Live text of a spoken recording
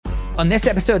On this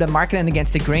episode of Marketing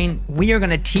Against the Grain, we are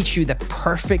going to teach you the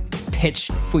perfect pitch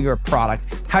for your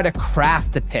product, how to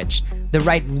craft the pitch, the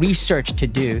right research to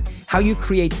do, how you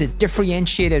create the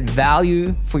differentiated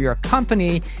value for your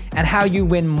company, and how you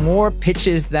win more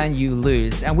pitches than you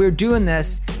lose. And we're doing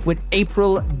this with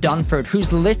April Dunford,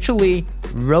 who's literally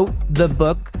wrote the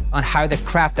book on how to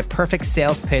craft the perfect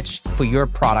sales pitch for your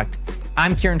product.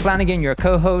 I'm Kieran Flanagan, your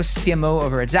co-host, CMO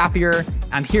over at Zapier.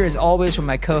 I'm here as always with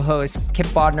my co-host, Kip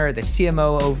Bodner, the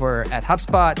CMO over at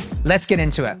HubSpot. Let's get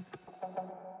into it.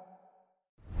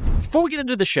 Before we get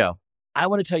into the show, I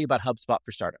want to tell you about HubSpot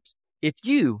for Startups. If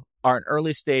you are an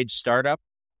early stage startup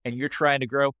and you're trying to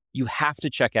grow, you have to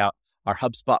check out our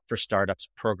HubSpot for Startups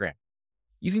program.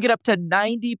 You can get up to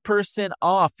 90%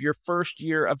 off your first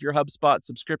year of your HubSpot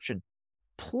subscription.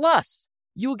 Plus,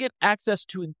 you will get access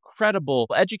to incredible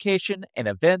education and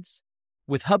events.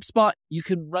 With HubSpot, you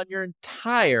can run your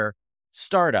entire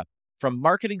startup from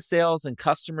marketing, sales, and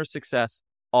customer success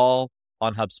all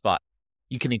on HubSpot.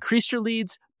 You can increase your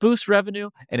leads, boost revenue,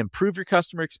 and improve your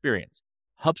customer experience.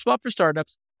 HubSpot for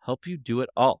Startups help you do it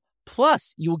all.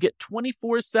 Plus, you will get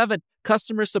 24/7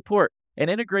 customer support and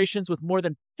integrations with more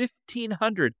than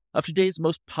 1,500 of today's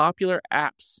most popular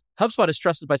apps. HubSpot is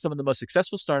trusted by some of the most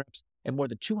successful startups and more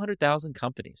than 200,000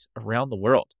 companies around the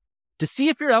world. To see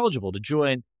if you're eligible to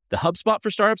join the HubSpot for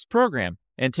Startups program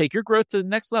and take your growth to the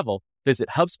next level, visit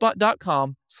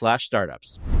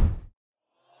HubSpot.com/startups.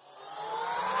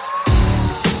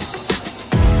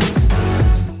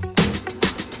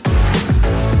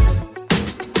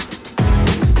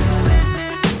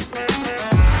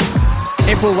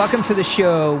 April, welcome to the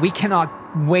show. We cannot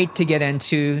wait to get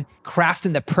into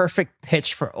crafting the perfect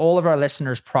pitch for all of our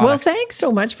listeners' products. Well, thanks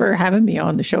so much for having me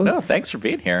on the show. No, thanks for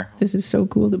being here. This is so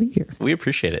cool to be here. We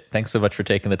appreciate it. Thanks so much for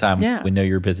taking the time. Yeah. We know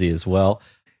you're busy as well.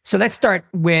 So let's start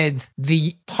with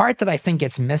the part that I think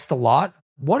gets missed a lot.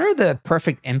 What are the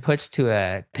perfect inputs to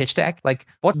a pitch deck? Like,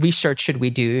 what research should we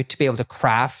do to be able to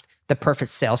craft the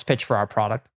perfect sales pitch for our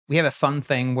product? We have a fun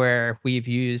thing where we've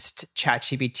used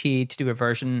ChatGPT to do a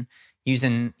version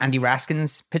using Andy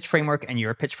Raskin's pitch framework and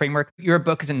your pitch framework. Your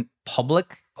book is in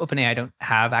public. OpenAI don't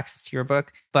have access to your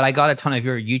book, but I got a ton of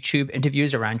your YouTube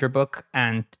interviews around your book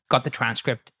and got the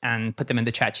transcript and put them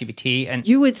into ChatGPT. And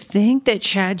you would think that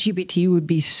ChatGPT would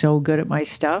be so good at my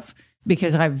stuff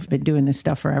because I've been doing this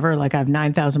stuff forever. Like I have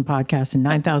 9,000 podcasts and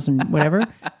 9,000 whatever.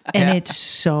 And it's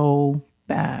so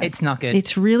bad. It's not good.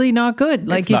 It's really not good.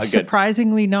 Like it's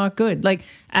surprisingly not good. Like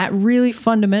at really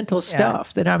fundamental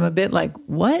stuff that I'm a bit like,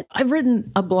 what? I've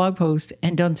written a blog post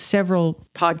and done several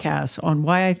podcasts on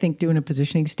why I think doing a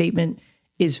positioning statement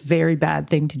is a very bad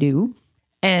thing to do.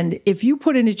 And if you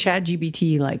put into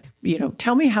ChatGPT, like,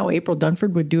 tell me how April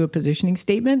Dunford would do a positioning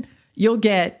statement, you'll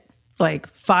get like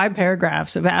 5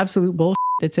 paragraphs of absolute bullshit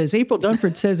that says April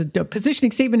Dunford says a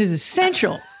positioning statement is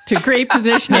essential to great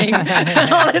positioning,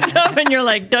 all this stuff, and you're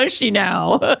like, does she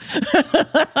now?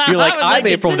 You're like, I'm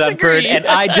April Dunford, and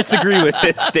I disagree with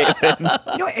this statement.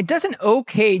 It does an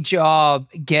okay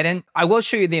job getting. I will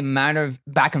show you the amount of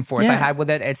back and forth I had with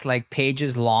it. It's like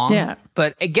pages long,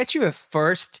 but it gets you a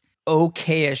first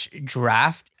okay-ish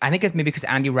draft. I think it's maybe because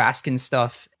Andy Raskin's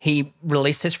stuff, he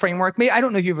released his framework. Maybe, I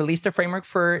don't know if you released a framework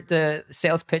for the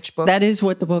sales pitch book. That is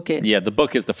what the book is. Yeah, the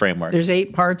book is the framework. There's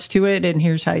 8 parts to it, and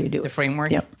here's how you do it. The framework?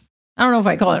 Yep. I don't know if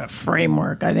I call it a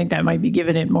framework. I think that might be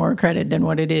giving it more credit than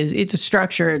what it is. It's a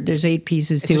structure. There's 8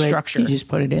 pieces to it. Structure. You just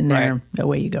put it in there. Right.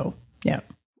 Away you go. Yeah.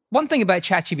 One thing about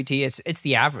ChatGPT is it's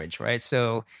the average, right?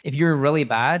 So if you're really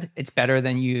bad, it's better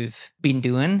than you've been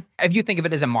doing. If you think of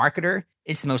it as a marketer,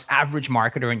 it's the most average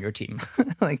marketer in your team,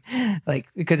 like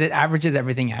because it averages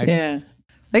everything out. Yeah,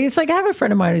 it's like I have a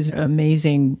friend of mine who's an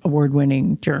amazing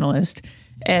award-winning journalist,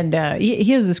 and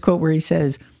he has this quote where he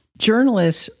says,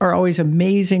 "Journalists are always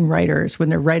amazing writers when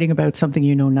they're writing about something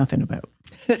you know nothing about."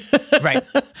 Right.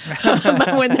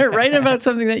 But when they're writing about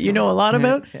something that you know a lot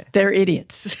about, they're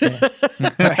idiots. And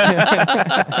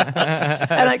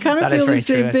I kind of feel the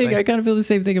same thing. I kind of feel the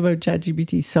same thing about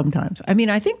ChatGPT sometimes. I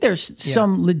mean, I think there's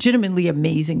some legitimately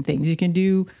amazing things you can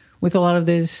do with a lot of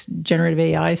this generative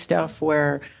AI stuff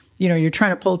where, you're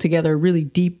trying to pull together really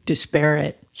deep,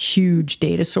 disparate, huge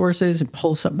data sources and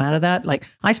pull something out of that. Like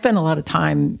I spend a lot of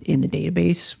time in the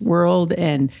database world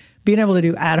and being able to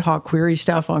do ad hoc query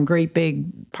stuff on great big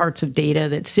parts of data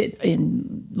that sit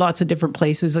in lots of different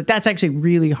places, like that's actually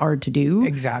really hard to do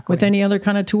exactly with any other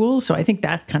kind of tool. So I think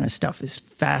that kind of stuff is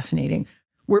fascinating.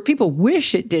 Where people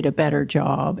wish it did a better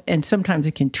job, and sometimes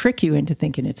it can trick you into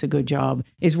thinking it's a good job,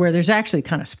 is where there's actually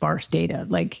kind of sparse data,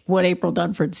 like what April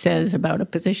Dunford says about a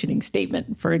positioning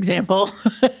statement, for example.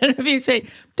 If you say,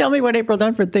 tell me what April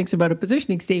Dunford thinks about a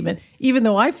positioning statement, even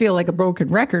though I feel like a broken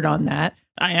record on that,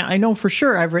 I know for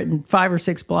sure I've written 5 or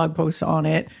 6 blog posts on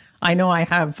it. I know I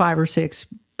have 5 or 6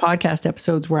 podcast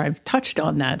episodes where I've touched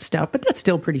on that stuff, but that's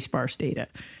still pretty sparse data.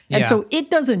 And so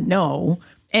it doesn't know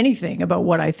anything about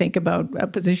what I think about a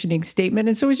positioning statement.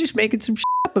 And so it's just making some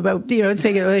up about,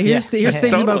 saying, here's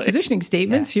things about positioning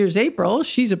statements. Here's April.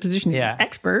 She's a positioning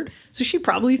expert. So she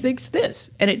probably thinks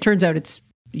this. And it turns out it's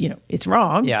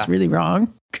wrong. Yeah. It's really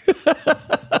wrong.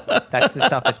 That's the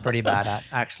stuff it's pretty bad at,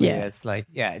 actually. Yeah. It's like,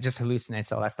 it just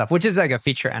hallucinates all that stuff, which is like a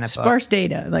feature and a bug. Sparse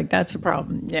data. Like, that's a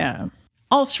problem. Yeah.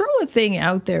 I'll throw a thing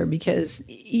out there because,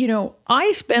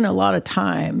 I spend a lot of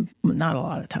time, not a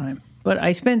lot of time, but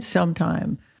I spent some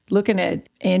time looking at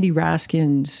Andy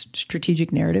Raskin's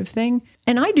strategic narrative thing.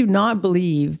 And I do not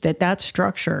believe that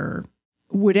structure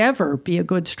would ever be a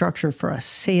good structure for a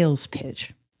sales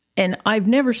pitch. And I've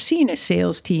never seen a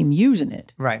sales team using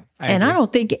it. Right. I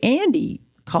don't think Andy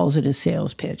calls it a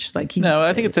sales pitch. No,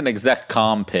 I think it's an exec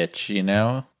comm pitch,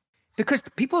 Because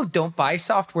people don't buy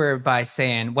software by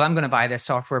saying, well, I'm going to buy this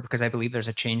software because I believe there's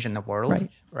a change in the world,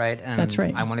 right? And that's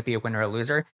right. I want to be a winner or a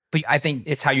loser. But I think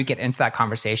it's how you get into that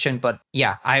conversation. But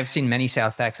yeah, I have seen many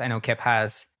sales decks. I know Kip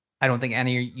has. I don't think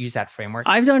any use that framework.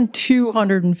 I've done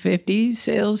 250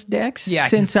 sales decks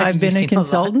since I've been a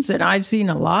consultant, and I've seen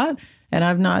a lot. And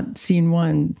I've not seen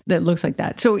one that looks like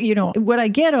that. So, what I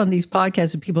get on these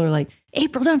podcasts, and people are like,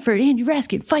 April Dunford, Andy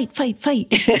Raskin, fight, fight,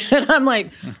 fight. And I'm like,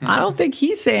 I don't think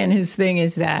he's saying his thing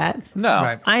is that. No.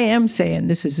 Right. I am saying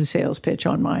this is a sales pitch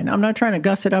on mine. I'm not trying to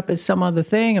guss it up as some other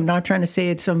thing. I'm not trying to say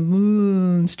it's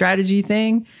some strategy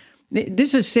thing.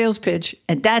 This is a sales pitch,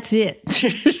 and that's it.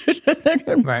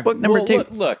 Right. Book number 2.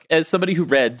 Look, as somebody who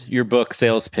read your book,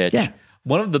 Sales Pitch,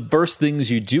 one of the first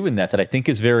things you do in that I think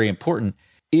is very important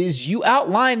is you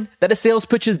outline that a sales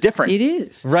pitch is different. It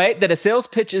is. Right? That a sales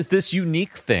pitch is this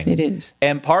unique thing. It is.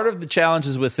 And part of the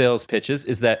challenges with sales pitches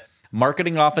is that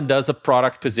marketing often does a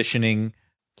product positioning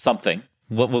something.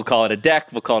 We'll call it a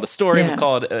deck, we'll call it a story, we'll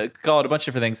call it a bunch of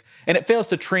different things. And it fails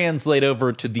to translate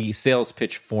over to the sales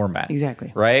pitch format.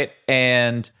 Exactly. Right?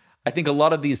 And I think a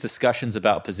lot of these discussions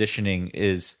about positioning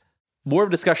is more of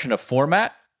a discussion of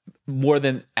format more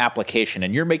than application.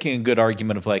 And you're making a good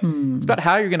argument of it's about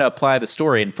how you're going to apply the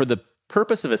story. And for the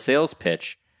purpose of a sales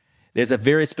pitch, there's a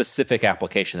very specific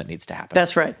application that needs to happen.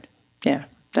 That's right. Yeah,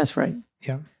 that's right.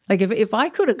 Yeah. Like if I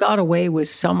could have got away with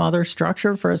some other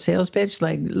structure for a sales pitch,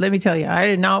 let me tell you, I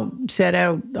did not set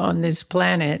out on this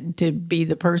planet to be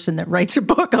the person that writes a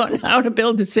book on how to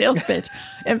build a sales pitch.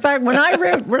 In fact, when I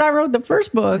wrote the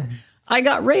first book, I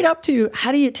got right up to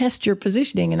how do you test your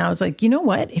positioning? And I was like, you know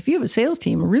what? If you have a sales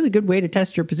team, a really good way to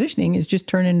test your positioning is just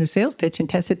turn it into a sales pitch and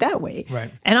test it that way. Right.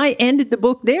 And I ended the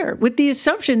book there with the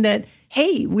assumption that,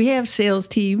 hey, we have sales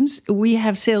teams, we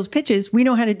have sales pitches, we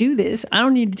know how to do this. I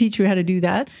don't need to teach you how to do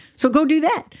that. So go do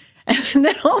that. And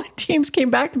then all the teams came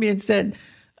back to me and said,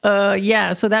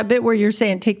 so that bit where you're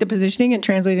saying take the positioning and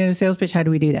translate it into a sales pitch, how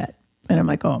do we do that? And I'm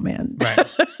like, oh, man. Right.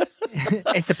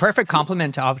 It's the perfect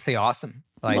compliment to obviously awesome.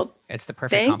 It's the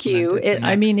perfect compliment. Thank you.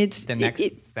 It's the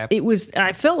next step.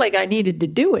 I felt like I needed to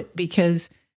do it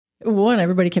because, one,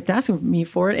 everybody kept asking me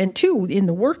for it. And two, in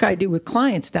the work I do with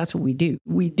clients, that's what we do.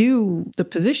 We do the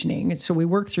positioning. So we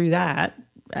work through that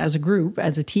as a group,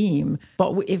 as a team.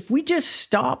 But if we just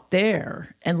stopped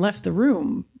there and left the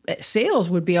room, sales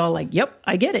would be all like, yep,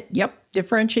 I get it. Yep.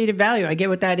 Differentiated value. I get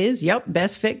what that is. Yep.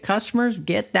 Best fit customers.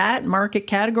 Get that. Market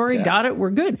category. Yeah. Got it. We're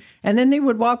good. And then they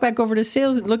would walk back over to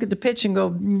sales and look at the pitch and go,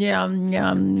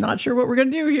 I'm not sure what we're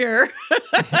going to do here.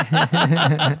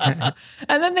 And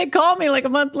then they call me like a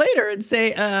month later and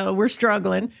say, we're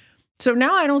struggling. So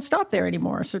now I don't stop there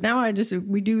anymore. So now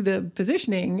we do the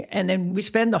positioning, and then we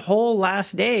spend the whole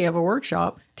last day of a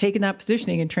workshop taking that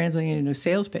positioning and translating it into a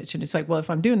sales pitch. And it's like, well, if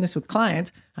I'm doing this with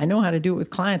clients, I know how to do it with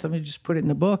clients. I'm going to just put it in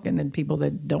the book, and then people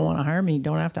that don't want to hire me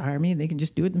don't have to hire me. They can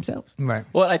just do it themselves. Right.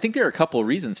 Well, I think there are a couple of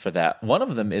reasons for that. One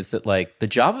of them is that the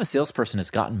job of a salesperson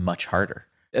has gotten much harder.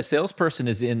 A salesperson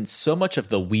is in so much of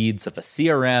the weeds of a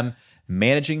CRM,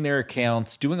 managing their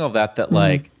accounts, doing all that,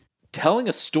 telling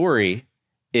a story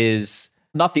is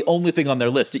not the only thing on their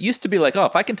list. It used to be like,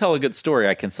 if I can tell a good story,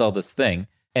 I can sell this thing.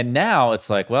 And now it's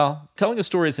like, well, telling a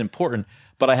story is important,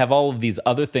 but I have all of these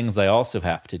other things I also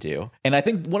have to do. And I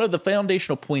think one of the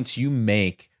foundational points you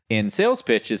make in sales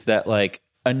pitch is that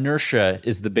inertia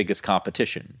is the biggest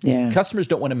competition. Yeah. Customers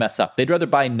don't want to mess up. They'd rather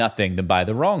buy nothing than buy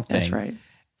the wrong thing. That's right.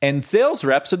 And sales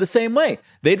reps are the same way.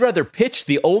 They'd rather pitch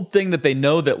the old thing that they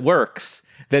know that works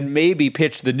than maybe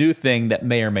pitch the new thing that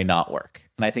may or may not work.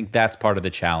 And I think that's part of the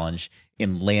challenge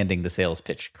in landing the sales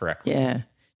pitch correctly. Yeah.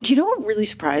 Do you know what really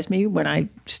surprised me when I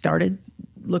started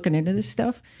looking into this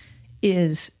stuff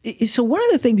is so one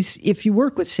of the things, if you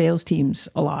work with sales teams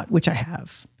a lot, which I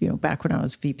have, back when I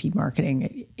was VP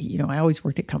marketing, I always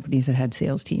worked at companies that had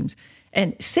sales teams.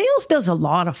 And sales does a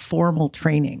lot of formal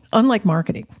training, unlike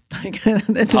marketing.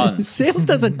 Sales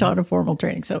does a ton of formal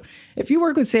training. So if you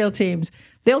work with sales teams,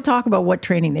 they'll talk about what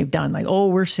training they've done. Like, oh,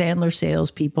 we're Sandler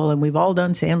salespeople and we've all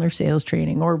done Sandler sales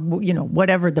training, or,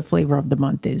 whatever the flavor of the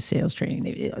month is, sales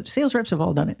training. Sales reps have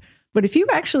all done it. But if you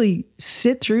actually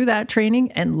sit through that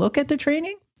training and look at the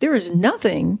training, there is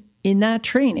nothing in that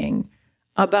training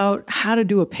about how to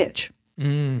do a pitch.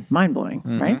 Mind-blowing,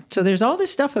 right? So there's all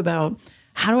this stuff about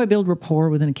how do I build rapport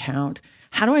with an account?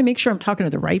 How do I make sure I'm talking to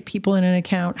the right people in an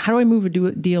account? How do I move a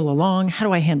deal along? How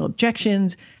do I handle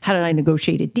objections? How did I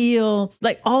negotiate a deal?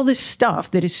 Like all this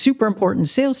stuff that is super important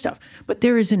sales stuff. But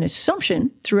there is an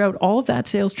assumption throughout all of that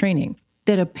sales training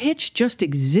that a pitch just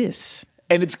exists.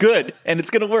 And it's good, and it's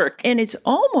going to work. And it's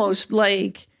almost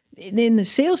like in the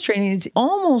sales training, it's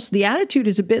almost the attitude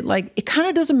is a bit like it kind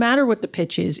of doesn't matter what the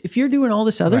pitch is. If you're doing all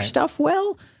this other stuff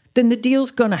well, then the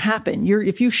deal's going to happen.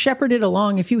 If you shepherd it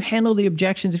along, if you handle the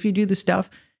objections, if you do the stuff.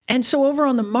 And so over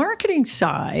on the marketing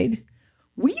side,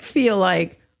 we feel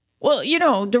like, well,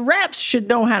 the reps should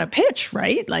know how to pitch,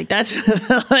 right? Like that's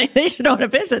like they should know how to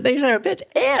pitch it. They should know how to pitch.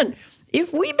 And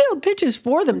if we build pitches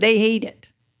for them, they hate it.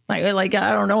 Like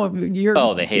I don't know if you're.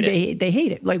 Oh, they hate it. They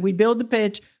hate it. Like we build the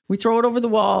pitch, we throw it over the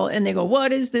wall, and they go,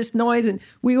 "What is this noise?" And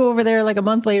we go over there like a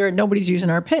month later, and nobody's using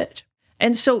our pitch.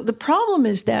 And so the problem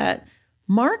is that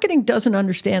marketing doesn't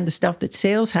understand the stuff that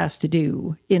sales has to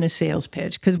do in a sales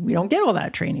pitch because we don't get all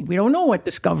that training. We don't know what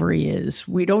discovery is.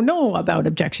 We don't know about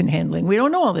objection handling. We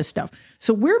don't know all this stuff.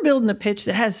 So we're building a pitch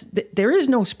that there is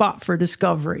no spot for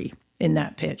discovery in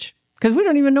that pitch because we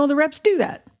don't even know the reps do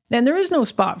that. And there is no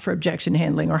spot for objection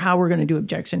handling or how we're going to do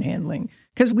objection handling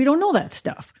because we don't know that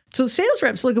stuff. So sales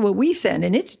reps look at what we send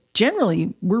and it's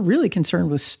generally, we're really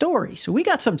concerned with story. So we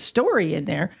got some story in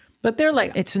there. But they're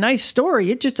like, it's a nice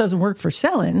story. It just doesn't work for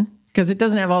selling because it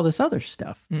doesn't have all this other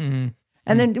stuff. And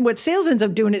then what sales ends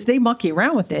up doing is they mucky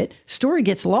around with it. Story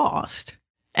gets lost.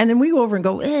 And then we go over and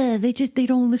go, they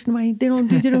don't listen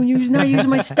to not using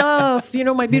my stuff,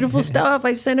 my beautiful stuff.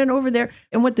 I've sent it over there.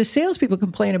 And what the salespeople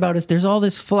complain about is there's all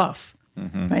this fluff.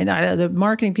 Right? The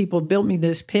marketing people built me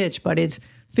this pitch, but it's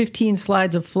 15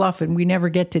 slides of fluff and we never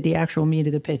get to the actual meat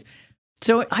of the pitch.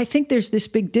 So I think there's this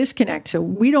big disconnect. So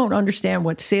we don't understand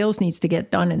what sales needs to get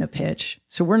done in a pitch.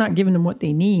 So we're not giving them what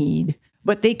they need,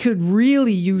 but they could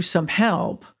really use some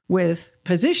help with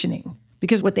positioning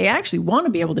because what they actually want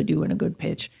to be able to do in a good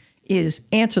pitch is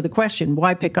answer the question,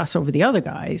 why pick us over the other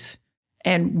guys?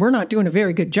 And we're not doing a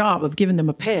very good job of giving them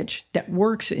a pitch that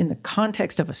works in the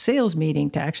context of a sales meeting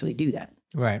to actually do that.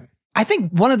 Right. I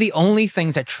think one of the only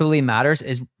things that truly matters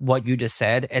is what you just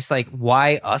said. It's like,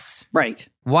 why us? Right.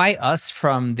 Why us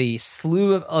from the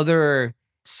slew of other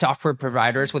software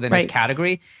providers within this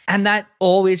category? And that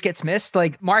always gets missed.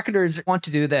 Like marketers want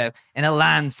to do in a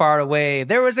land far away,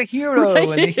 there was a hero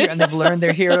and they've learned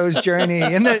their hero's journey.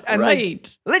 And like,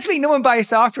 literally no one buys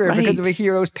software because of a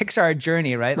hero's Pixar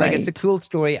journey, right? Like it's a cool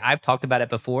story. I've talked about it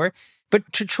before. But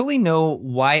to truly know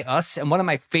why us, and one of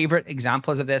my favorite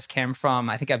examples of this came from,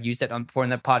 I think I've used it before in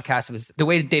the podcast, it was the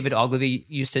way David Ogilvy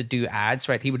used to do ads,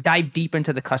 right? He would dive deep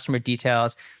into the customer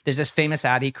details. There's this famous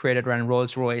ad he created around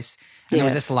Rolls-Royce. And there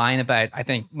was this line about, I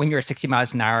think, when you're 60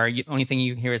 miles an hour, the only thing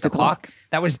you hear is the clock.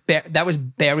 That was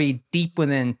buried deep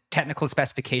within technical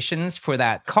specifications for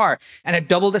that car. And it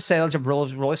doubled the sales of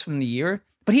Rolls-Royce within the year.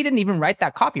 But he didn't even write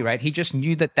that copy, right? He just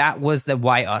knew that was the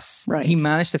why us. Right. He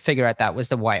managed to figure out that was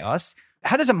the why us.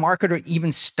 How does a marketer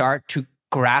even start to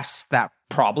grasp that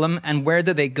problem? And where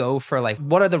do they go for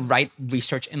what are the right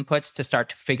research inputs to start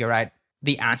to figure out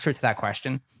the answer to that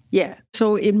question? Yeah.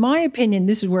 So in my opinion,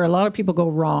 this is where a lot of people go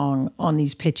wrong on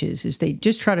these pitches is they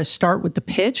just try to start with the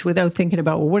pitch without thinking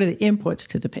about, well, what are the inputs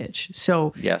to the pitch?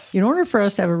 So in order for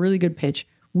us to have a really good pitch,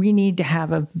 we need to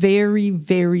have a very,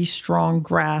 very strong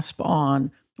grasp on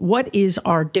what is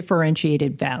our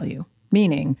differentiated value,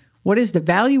 meaning what is the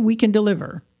value we can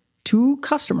deliver to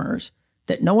customers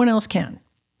that no one else can,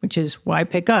 which is why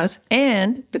pick us.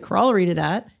 And the corollary to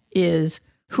that is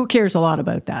who cares a lot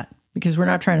about that? Because we're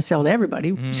not trying to sell to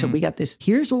everybody. So we got this,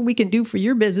 here's what we can do for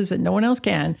your business that no one else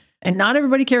can. And not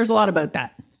everybody cares a lot about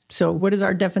that. So what is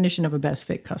our definition of a best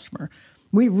fit customer?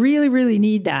 We really, really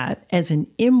need that as an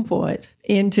input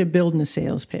into building a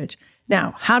sales pitch.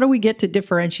 Now, how do we get to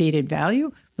differentiated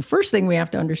value? The first thing we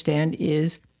have to understand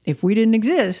is if we didn't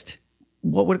exist,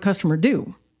 what would a customer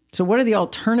do? So what are the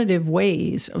alternative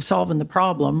ways of solving the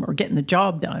problem or getting the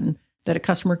job done that a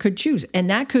customer could choose? And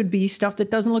that could be stuff that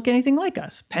doesn't look anything like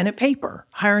us. Pen and paper,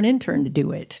 hire an intern to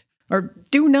do it, or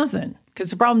do nothing, because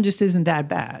the problem just isn't that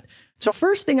bad. So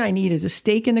first thing I need as a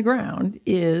stake in the ground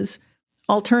is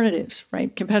alternatives,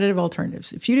 right? Competitive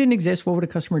alternatives. If you didn't exist, what would a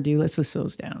customer do? Let's list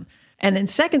those down. And then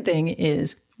second thing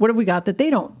is, what have we got that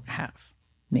they don't have?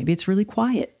 Maybe it's really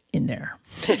quiet in there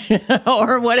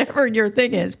or whatever your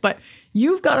thing is. But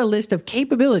you've got a list of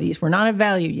capabilities. We're not at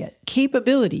value yet.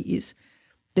 Capabilities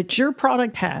that your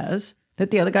product has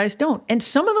that the other guys don't. And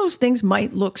some of those things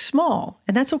might look small,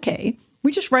 and that's okay.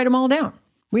 We just write them all down.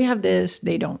 We have this,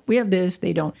 they don't. We have this,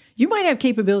 they don't. You might have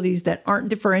capabilities that aren't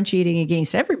differentiating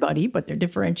against everybody, but they're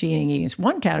differentiating against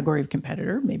one category of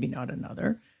competitor, maybe not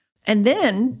another. And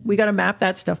then we got to map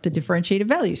that stuff to differentiated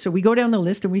value. So we go down the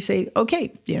list and we say,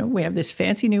 okay, we have this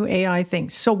fancy new AI thing.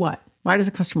 So what? Why does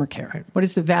a customer care? What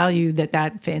is the value that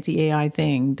that fancy AI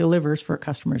thing delivers for a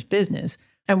customer's business?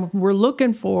 And we're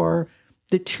looking for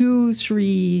the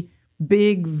 2-3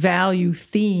 big value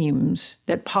themes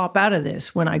that pop out of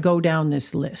this when I go down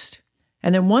this list.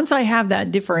 And then once I have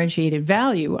that differentiated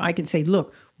value, I can say,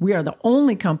 look, we are the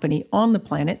only company on the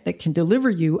planet that can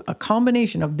deliver you a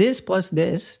combination of this plus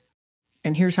this.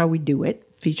 And here's how we do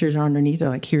it. Features are underneath. They're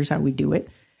like, here's how we do it.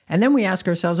 And then we ask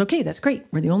ourselves, okay, that's great.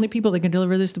 We're the only people that can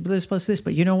deliver this plus this.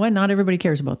 But you know what? Not everybody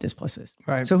cares about this plus this.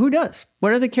 Right. So who does?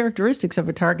 What are the characteristics of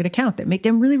a target account that make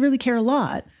them really, really care a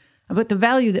lot about the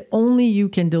value that only you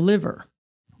can deliver?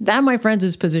 That, my friends,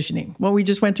 is positioning. What we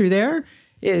just went through there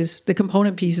is the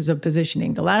component pieces of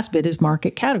positioning. The last bit is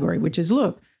market category, which is,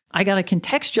 look, I got to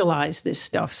contextualize this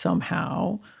stuff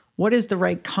somehow. What is the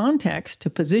right context to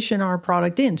position our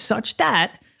product in such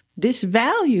that this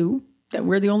value, that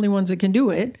we're the only ones that can do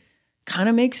it, kind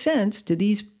of makes sense to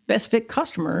these best fit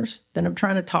customers that I'm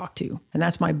trying to talk to. And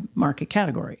that's my market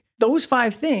category. Those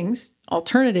 5 things,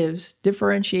 alternatives,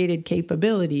 differentiated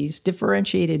capabilities,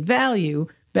 differentiated value,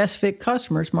 best fit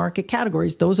customers, market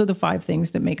categories, those are the 5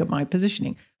 things that make up my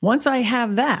positioning. Once I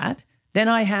have that, then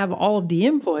I have all of the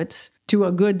inputs to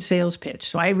a good sales pitch.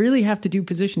 So I really have to do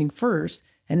positioning first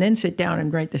and then sit down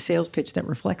and write the sales pitch that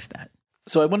reflects that.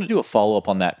 So I want to do a follow-up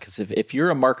on that, because if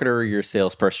you're a marketer or you're a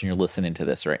salesperson, you're listening to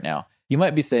this right now, you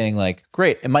might be saying like,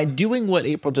 great, am I doing what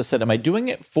April just said? Am I doing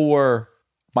it for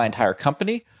my entire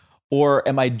company? Or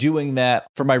am I doing that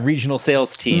for my regional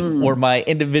sales team or my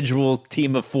individual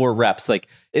team of 4 reps? Like,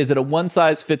 is it a one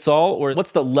size fits all, or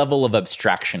what's the level of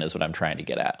abstraction is what I'm trying to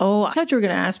get at? Oh, I thought you were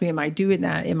going to ask me, am I doing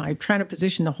that? Am I trying to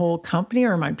position the whole company,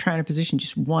 or am I trying to position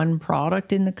just one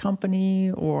product in the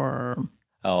company, or...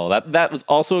 Oh, that was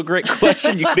also a great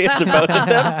question. You can answer both of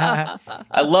them.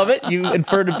 I love it. You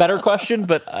inferred a better question,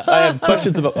 but I have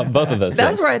questions about both of those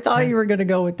That's things. where I thought you were going to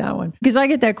go with that one. Because I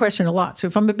get that question a lot. So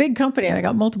if I'm a big company and I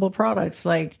got multiple products,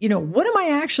 like, what am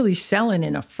I actually selling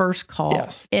in a first call?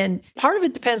 Yes. And part of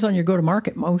it depends on your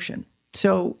go-to-market motion.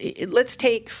 So let's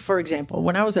take, for example,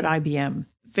 when I was at IBM,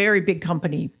 very big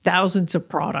company, thousands of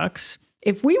products.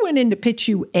 If we went in to pitch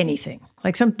you anything,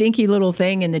 like some dinky little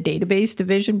thing in the database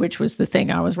division, which was the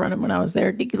thing I was running when I was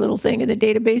there, dinky little thing in the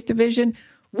database division,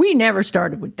 we never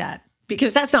started with that,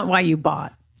 because that's not why you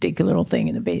bought dinky little thing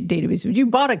in the database. You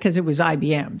bought it because it was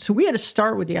IBM. So we had to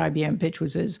start with the IBM pitch,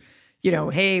 was as,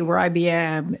 hey, we're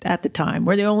IBM at the time.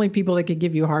 We're the only people that could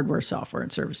give you hardware, software,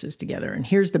 and services together. And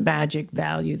here's the magic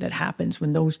value that happens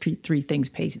when those 3 things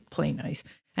play nice.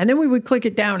 And then we would click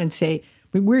it down and say,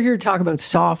 we're here to talk about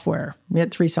software. We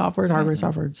had 3 softwares, hardware,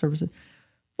 software, and services.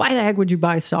 Why the heck would you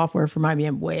buy software from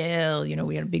IBM? Well,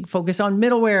 we had a big focus on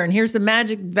middleware, and here's the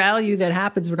magic value that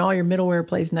happens when all your middleware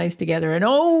plays nice together.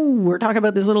 And we're talking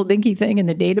about this little dinky thing in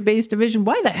the database division.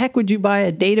 Why the heck would you buy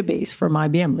a database from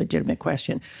IBM? Legitimate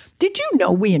question. Did you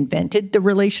know we invented the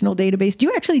relational database? Do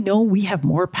you actually know we have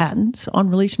more patents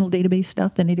on relational database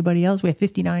stuff than anybody else? We have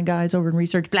 59 guys over in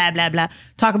research, blah, blah, blah.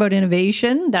 Talk about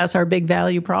innovation. That's our big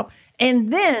value prop.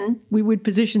 And then we would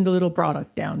position the little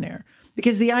product down there,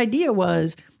 because the idea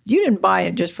was, you didn't buy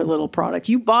it just for little product.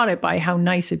 You bought it by how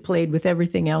nice it played with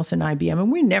everything else in IBM.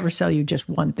 And we never sell you just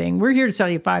one thing. We're here to sell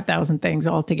you 5,000 things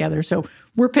all together. So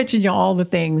we're pitching you all the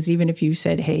things, even if you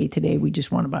said, hey, today we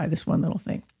just want to buy this one little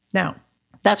thing. Now,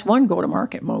 that's one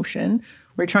go-to-market motion.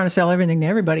 We're trying to sell everything to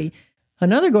everybody.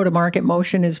 Another go-to-market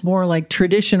motion is more like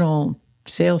traditional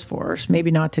Salesforce. Maybe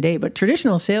not today, but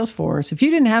traditional Salesforce. If you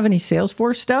didn't have any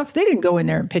Salesforce stuff, they didn't go in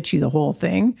there and pitch you the whole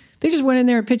thing. They just went in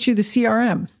there and pitched you the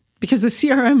CRM. Because the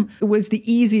CRM was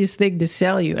the easiest thing to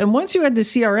sell you. And once you had the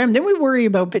CRM, then we worry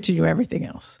about pitching you everything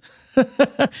else.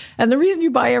 And the reason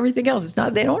you buy everything else is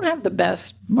not, they don't have the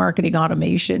best marketing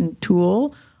automation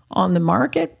tool on the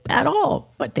market at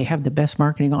all, but they have the best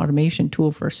marketing automation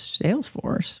tool for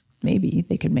Salesforce. Maybe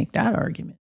they could make that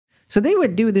argument. So they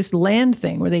would do this land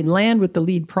thing where they land with the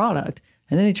lead product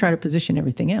and then they try to position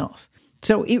everything else.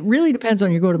 So it really depends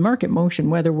on your go-to-market motion,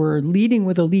 whether we're leading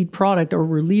with a lead product or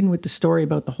we're leading with the story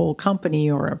about the whole company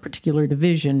or a particular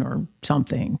division or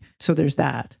something. So there's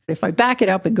that. If I back it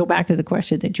up and go back to the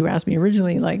question that you asked me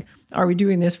originally, like, are we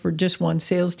doing this for just one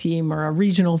sales team or a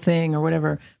regional thing or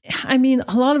whatever? I mean,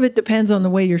 a lot of it depends on the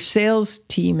way your sales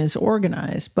team is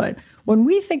organized. But when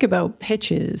we think about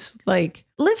pitches, like,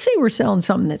 let's say we're selling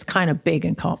something that's kind of big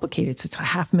and complicated. It's a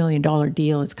 $500,000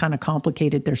 deal. It's kind of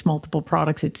complicated. There's multiple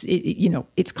products.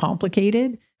 It's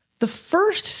complicated. The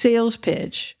first sales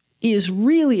pitch is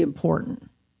really important.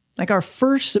 Like our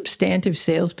first substantive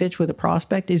sales pitch with a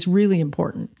prospect is really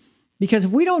important, because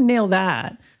if we don't nail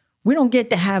that, we don't get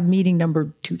to have meeting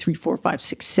number 2, 3, 4, 5,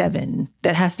 6, 7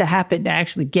 that has to happen to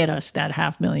actually get us that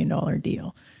 $500,000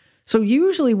 deal. So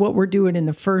usually what we're doing in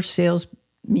the first sales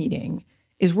meeting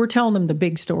is we're telling them the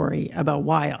big story about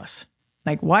why us.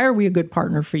 Like, why are we a good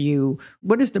partner for you?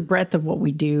 What is the breadth of what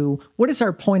we do? What is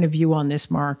our point of view on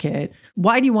this market?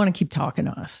 Why do you want to keep talking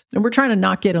to us? And we're trying to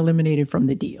not get eliminated from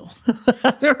the deal.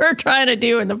 That's what we're trying to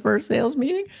do in the first sales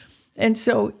meeting. And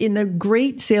so in the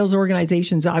great sales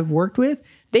organizations I've worked with,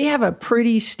 they have a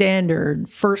pretty standard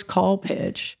first call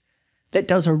pitch that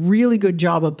does a really good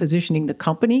job of positioning the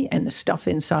company and the stuff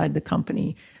inside the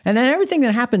company. And then everything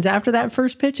that happens after that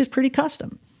first pitch is pretty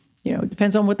custom. It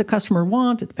depends on what the customer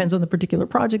wants. It depends on the particular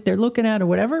project they're looking at or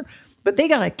whatever. But they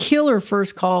got a killer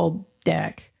first call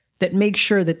deck that makes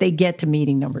sure that they get to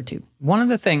meeting number 2. One of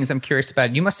the things I'm curious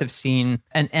about, you must have seen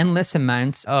an endless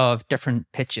amount of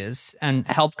different pitches and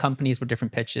helped companies with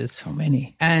different pitches. So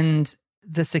many. And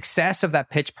the success of that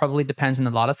pitch probably depends on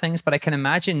a lot of things, but I can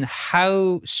imagine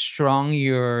how strong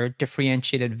your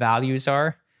differentiated values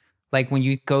are. Like when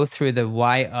you go through the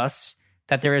why us,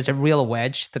 that there is a real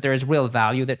wedge, that there is real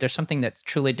value, that there's something that's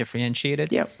truly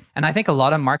differentiated. Yep. And I think a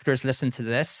lot of marketers listening to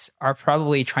this are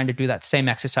probably trying to do that same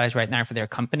exercise right now for their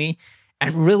company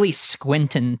and really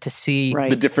squinting to see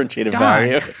the differentiated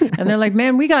value. And they're like,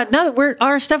 man, we got nothing.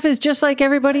 Our stuff is just like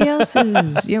everybody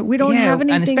else's. We don't have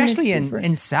anything. And especially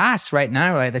in SaaS right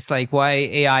now, right? It's like why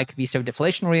AI could be so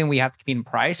deflationary and we have to compete in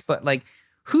price. But like,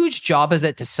 whose job is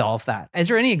it to solve that? Is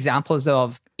there any examples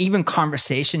of even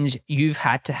conversations you've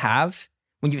had to have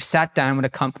when you've sat down with a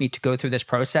company to go through this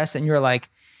process and you're like,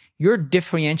 your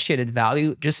differentiated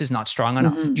value just is not strong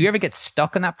enough? Mm-hmm. Do you ever get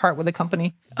stuck in that part with a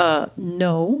company?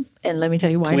 No. And let me tell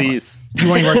you why. Please. You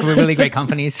want to work with really great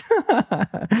companies?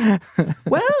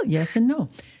 Well, yes and no.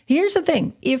 Here's the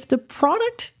thing. If the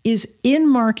product is in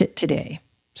market today,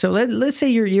 so let's say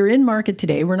you're in market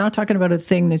today. We're not talking about a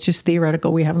thing that's just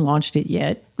theoretical. We haven't launched it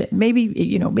yet. But maybe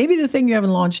the thing you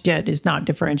haven't launched yet is not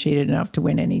differentiated enough to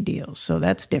win any deals. So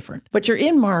that's different. But you're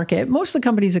in market. Most of the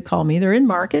companies that call me, they're in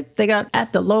market. They got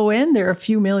at the low end, they're a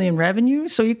few million revenue.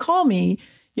 So you call me,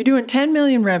 you're doing 10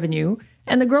 million revenue.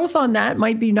 And the growth on that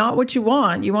might be not what you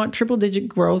want. You want triple digit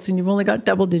growth and you've only got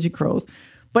double digit growth.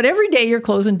 But every day you're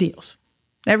closing deals.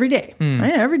 Every day.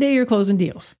 Right? Every day you're closing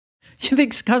deals. You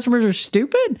think customers are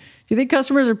stupid? You think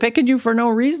customers are picking you for no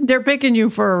reason? They're picking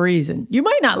you for a reason. You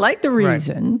might not like the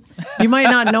reason. Right. You might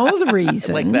not know the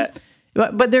reason. Like that.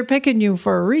 But they're picking you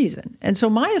for a reason. And so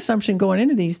my assumption going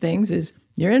into these things is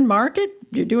you're in market,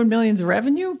 you're doing millions of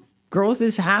revenue, growth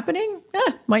is happening.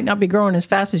 Might not be growing as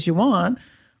fast as you want,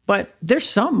 but there's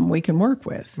something we can work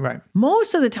with. Right.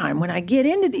 Most of the time when I get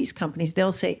into these companies,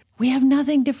 they'll say, we have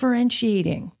nothing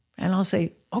differentiating. And I'll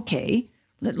say, okay,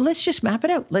 let's just map it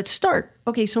out. Let's start.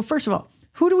 Okay, so first of all,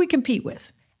 who do we compete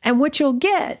with? And what you'll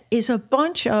get is a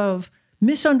bunch of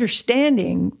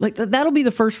misunderstanding. Like that'll be the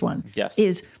first one. Yes.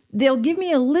 Is they'll give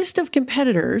me a list of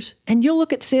competitors and you'll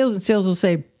look at sales and sales will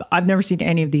say, I've never seen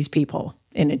any of these people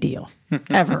in a deal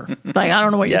ever. Like, I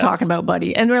don't know what you're talking about,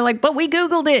 buddy. And we're like, but we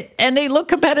Googled it and they look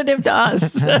competitive to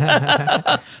us.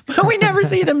 But we never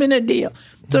see them in a deal.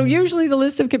 So usually the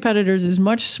list of competitors is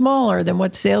much smaller than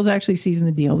what sales actually sees in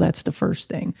the deal. That's the first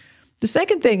thing. The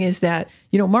second thing is that,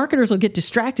 marketers will get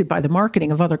distracted by the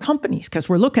marketing of other companies because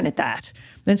we're looking at that.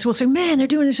 And so we'll say, man, they're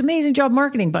doing this amazing job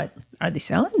marketing, but are they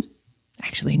selling?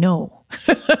 Actually, no,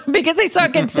 because they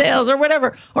suck at sales or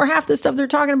whatever, or half the stuff they're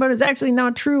talking about is actually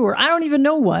not true, or I don't even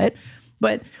know what,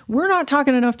 but we're not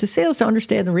talking enough to sales to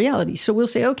understand the reality. So we'll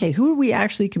say, okay, who are we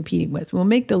actually competing with? We'll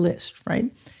make the list, right?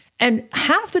 And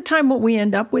half the time what we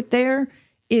end up with there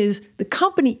is the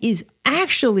company is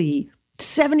actually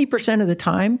 70% of the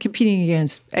time competing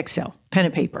against Excel, pen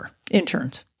and paper,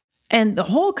 interns. And the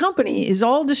whole company is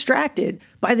all distracted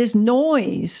by this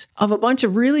noise of a bunch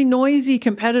of really noisy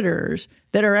competitors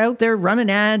that are out there running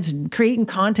ads and creating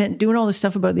content, doing all this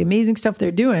stuff about the amazing stuff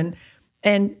they're doing.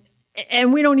 And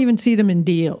we don't even see them in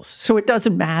deals. So it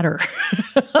doesn't matter.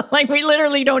 Like we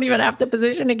literally don't even have to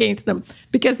position against them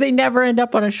because they never end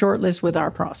up on a short list with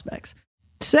our prospects.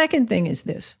 Second thing is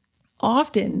this.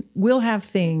 Often we'll have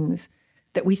things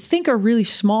that we think are really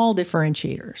small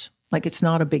differentiators, like it's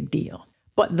not a big deal.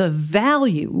 But the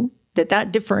value that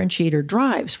differentiator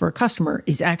drives for a customer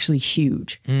is actually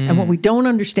huge. And what we don't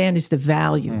understand is the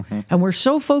value. And we're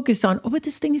so focused on, but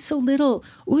this thing is so little.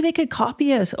 Oh, they could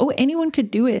copy us. Oh, anyone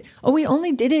could do it. Oh, we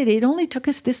only did it. It only took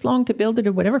us this long to build it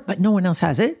or whatever, but no one else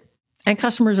has it. And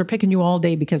customers are picking you all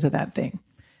day because of that thing.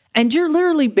 And you're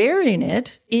literally burying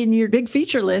it in your big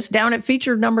feature list down at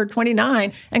feature number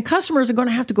 29. And customers are going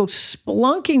to have to go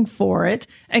splunking for it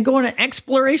and go on an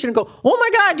exploration and go, oh my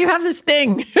God, you have this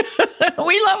thing.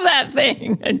 We love that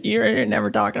thing. And you're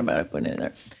never talking about it, putting it in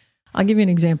there. I'll give you an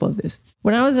example of this.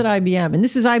 When I was at IBM, and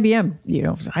this is IBM, it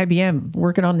was IBM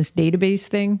working on this database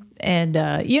thing. And,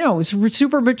 it was a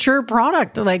super mature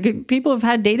product. Like people have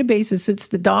had databases since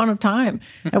the dawn of time.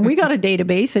 And we got a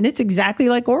database and it's exactly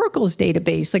like Oracle's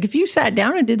database. Like if you sat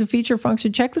down and did the feature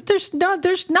function checklist,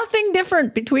 there's nothing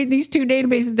different between these two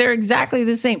databases. They're exactly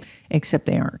the same, except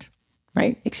they aren't,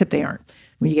 right? Except they aren't.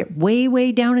 When you get way,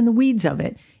 way down in the weeds of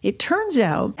it, it turns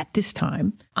out at this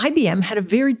time, IBM had a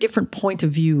very different point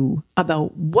of view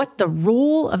about what the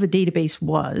role of a database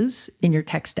was in your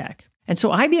tech stack. And so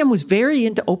IBM was very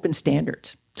into open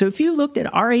standards. So if you looked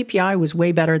at our API was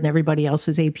way better than everybody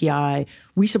else's API.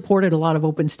 We supported a lot of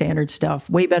open standard stuff,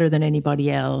 way better than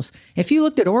anybody else. If you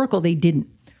looked at Oracle, they didn't.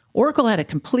 Oracle had a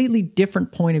completely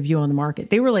different point of view on the market.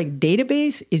 They were like,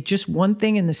 database is just one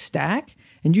thing in the stack,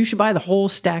 and you should buy the whole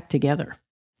stack together.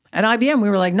 At IBM, we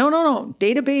were like, no.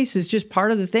 Database is just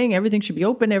part of the thing. Everything should be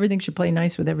open. Everything should play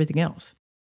nice with everything else.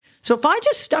 So if I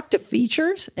just stuck to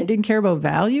features and didn't care about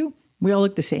value, we all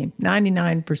look the same.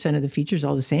 99% of the features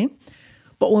all the same.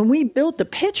 But when we built the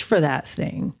pitch for that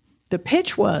thing, the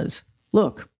pitch was,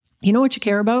 look, you know what you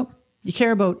care about? You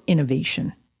care about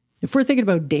innovation. If we're thinking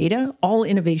about data, all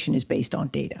innovation is based on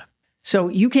data. So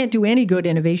you can't do any good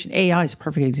innovation. AI is a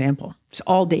perfect example. It's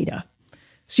all data.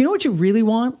 So you know what you really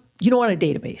want? You don't want a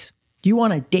database. You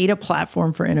want a data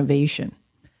platform for innovation.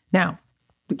 Now,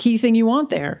 the key thing you want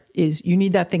there is you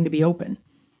need that thing to be open.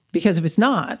 Because if it's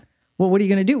not, well, what are you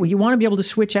going to do? Well, you want to be able to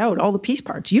switch out all the piece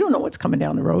parts. You don't know what's coming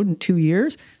down the road in 2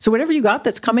 years. So whatever you got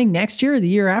that's coming next year, the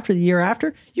year after,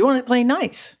 you want to play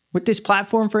nice with this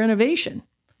platform for innovation.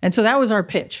 And so that was our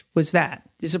pitch, was that.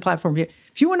 Is a platform.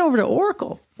 If you went over to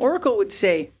Oracle would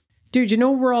say, dude, you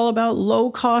know what we're all about? Low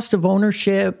cost of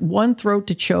ownership, one throat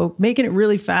to choke, making it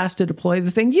really fast to deploy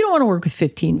the thing. You don't want to work with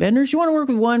 15 vendors. You want to work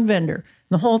with one vendor. And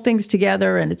the whole thing's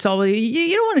together and it's all,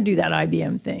 you don't want to do that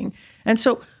IBM thing. And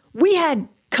so we had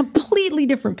completely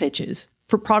different pitches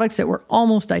for products that were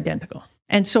almost identical.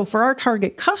 And so for our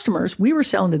target customers, we were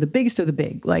selling to the biggest of the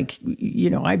big. Like,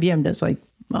 IBM does like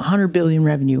 100 billion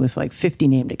revenue with like 50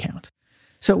 named accounts.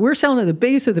 So we're selling to the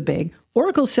biggest of the big.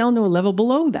 Oracle's selling to a level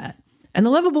below that. And the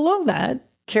level below that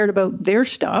cared about their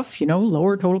stuff,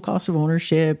 lower total cost of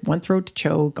ownership, one throat to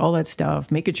choke, all that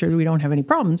stuff, making sure that we don't have any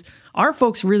problems. Our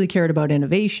folks really cared about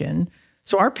innovation.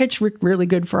 So our pitch worked really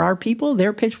good for our people.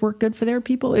 Their pitch worked good for their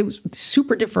people. It was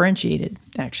super differentiated,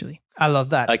 actually. I love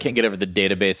that. I can't get over the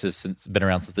databases since it's been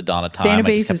around since the dawn of time. I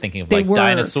just kept thinking of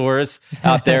dinosaurs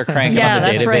out there cranking on the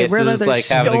databases, that's right. We're like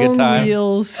having a good time.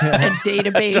 Wheels and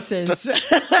databases.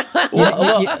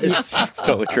 It's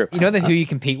totally true. You know who you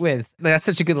compete with? That's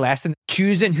such a good lesson.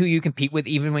 Choosing who you compete with,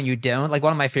 even when you don't. Like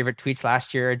one of my favorite tweets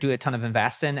last year, I do a ton of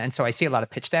investing, and so I see a lot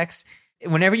of pitch decks.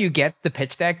 Whenever you get the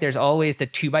pitch deck, there's always the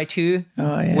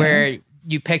 2x2 where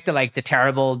you pick the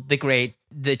terrible, the great,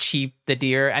 the cheap, the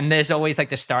dear, and there's always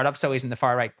the startups always in the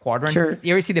far right quadrant. Sure.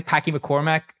 You ever see the Packy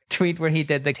McCormack tweet where he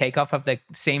did the takeoff of the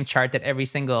same chart that every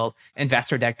single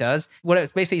investor deck does? What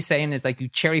it's basically saying is you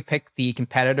cherry pick the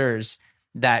competitors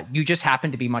that you just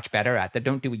happen to be much better at, that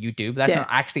don't do what you do, but that's not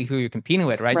actually who you're competing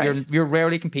with, right? You're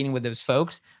rarely competing with those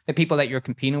folks. The people that you're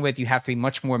competing with, you have to be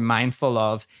much more mindful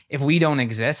of, if we don't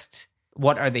exist,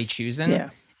 what are they choosing? Yeah.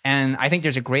 And I think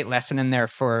there's a great lesson in there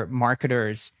for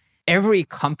marketers. Every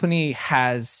company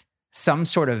has some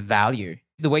sort of value.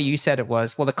 The way you said it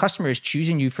was, well, the customer is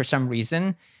choosing you for some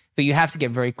reason, but you have to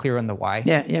get very clear on the why.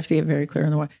 Yeah, you have to get very clear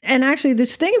on the why. And actually,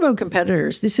 this thing about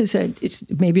competitors, it's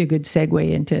maybe a good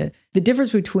segue into the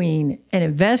difference between an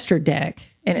investor deck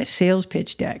and a sales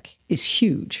pitch deck is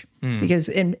huge. Because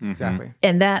Exactly.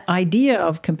 And that idea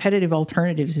of competitive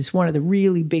alternatives is one of the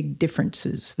really big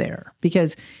differences there.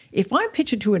 Because if I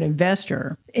pitch it to an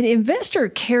investor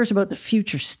cares about the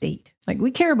future state. Like,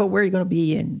 we care about where you're going to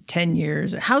be in 10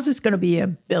 years. How's this going to be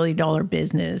 $1 billion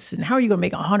business? And how are you going to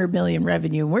make 100 million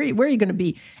revenue? And where are you going to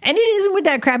be? And it isn't with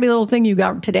that crappy little thing you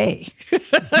got today.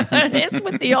 It's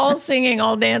with the all singing,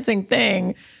 all dancing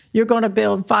thing you're going to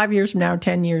build 5 years from now,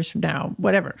 10 years from now,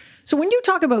 whatever. So when you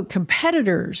talk about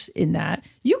competitors in that,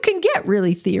 you can get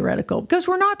really theoretical because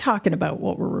we're not talking about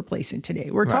what we're replacing today.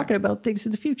 We're talking about things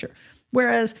in the future.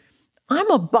 Whereas I'm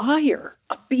a buyer,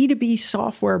 a B2B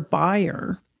software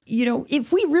buyer. You know,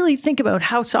 if we really think about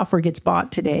how software gets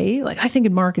bought today, like I think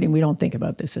in marketing, we don't think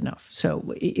about this enough.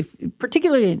 So if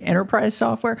particularly in enterprise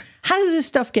software, how does this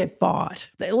stuff get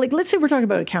bought? Like, let's say we're talking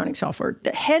about accounting software.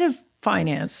 The head of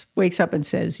finance wakes up and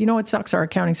says, you know what sucks? Our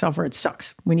accounting software, it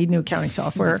sucks. We need new accounting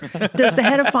software. Does the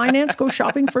head of finance go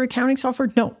shopping for accounting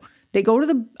software? No. They go to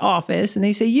the office and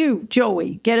they say, you,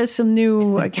 Joey, get us some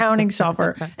new accounting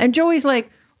software. And Joey's like,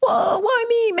 well, why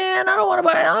me, man? I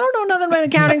don't know nothing about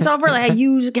accounting software. Like, I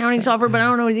use accounting software, but I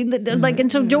don't know. Like,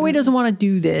 and so Joey doesn't want to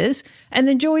do this. And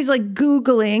then Joey's like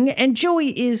Googling, and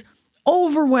Joey is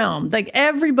overwhelmed. Like,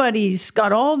 everybody's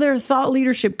got all their thought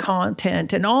leadership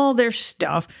content and all their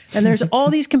stuff. And there's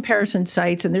all these comparison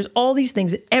sites and there's all these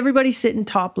things that everybody's sitting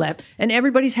top left. And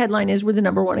everybody's headline is, we're the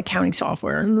number one accounting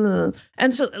software.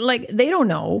 And so, like, they don't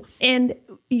know. And,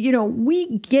 you know,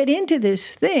 we get into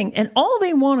this thing and all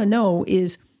they want to know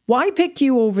is, why pick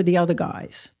you over the other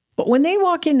guys? But when they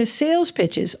walk into sales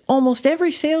pitches, almost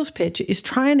every sales pitch is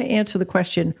trying to answer the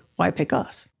question, why pick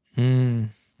us?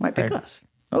 Why pick us?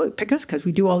 Oh, pick us because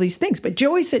we do all these things. But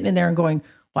Joey's sitting in there and going,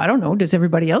 well, I don't know. Does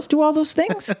everybody else do all those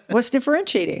things? What's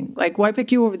differentiating? Like, why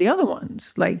pick you over the other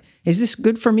ones? Like, is this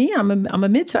good for me? I'm a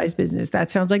mid-sized business. That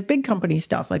sounds like big company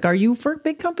stuff. Like, are you for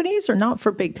big companies or not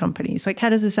for big companies? Like, how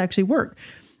does this actually work?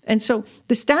 And so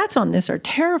the stats on this are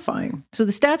terrifying. So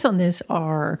the stats on this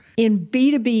are in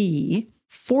B2B,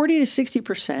 40 to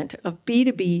 60% of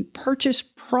B2B purchase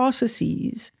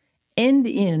processes end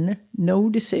in no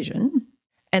decision.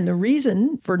 And the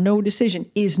reason for no decision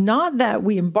is not that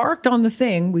we embarked on the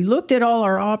thing, we looked at all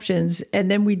our options,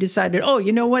 and then we decided, oh,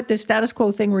 you know what, the status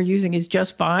quo thing we're using is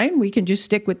just fine. We can just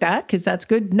stick with that because that's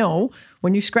good. No,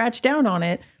 when you scratch down on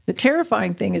it, the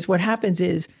terrifying thing is what happens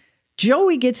is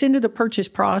Joey gets into the purchase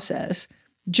process.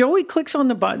 Joey clicks on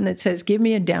the button that says, give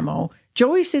me a demo.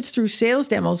 Joey sits through sales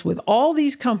demos with all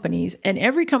these companies, and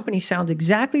every company sounds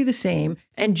exactly the same.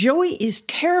 And Joey is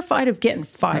terrified of getting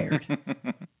fired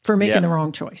for making the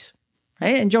wrong choice.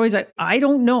 Right? And Joey's like, I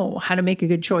don't know how to make a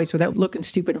good choice without looking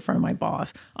stupid in front of my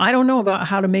boss. I don't know about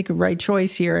how to make a right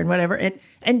choice here and whatever.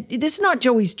 And this is not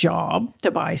Joey's job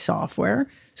to buy software.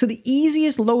 So the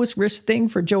easiest, lowest risk thing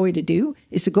for Joey to do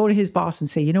is to go to his boss and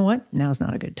say, you know what? Now's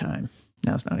not a good time.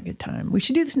 Now's not a good time. We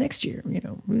should do this next year. You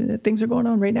know, things are going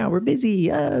on right now. We're busy.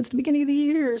 It's the beginning of the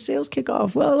year. Sales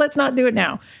kickoff. Well, let's not do it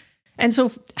now. And so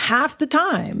half the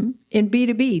time in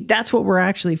B2B, that's what we're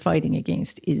actually fighting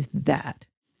against is that.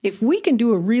 If we can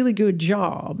do a really good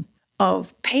job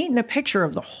of painting a picture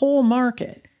of the whole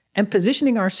market and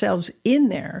positioning ourselves in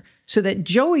there so that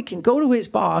Joey can go to his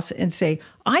boss and say,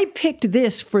 I picked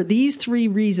this for these 3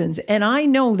 reasons, and I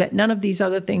know that none of these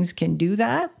other things can do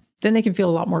that, then they can feel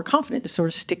a lot more confident to sort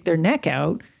of stick their neck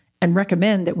out and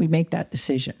recommend that we make that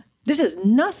decision. This is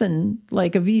nothing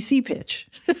like a VC pitch.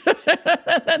 This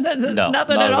is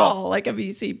nothing at all like a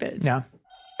VC pitch. Yeah.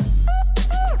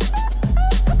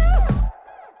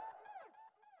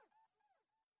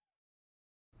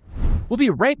 We'll be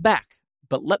right back,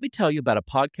 but let me tell you about a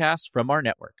podcast from our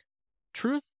network.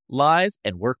 Truth, Lies,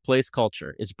 and Workplace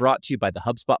Culture is brought to you by the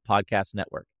HubSpot Podcast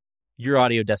Network, your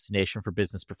audio destination for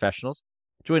business professionals.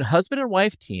 Join husband and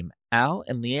wife team Al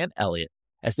and Leanne Elliott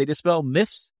as they dispel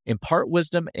myths, impart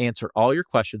wisdom, and answer all your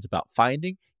questions about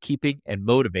finding, keeping, and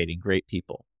motivating great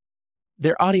people.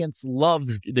 Their audience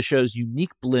loves the show's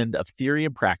unique blend of theory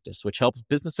and practice, which helps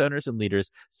business owners and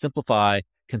leaders simplify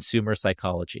consumer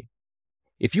psychology.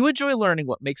 If you enjoy learning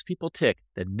what makes people tick,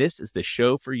 then this is the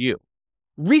show for you.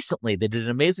 Recently, they did an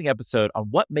amazing episode on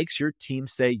what makes your team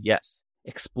say yes,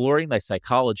 exploring the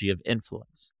psychology of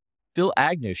influence. Phil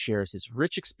Agnew shares his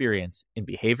rich experience in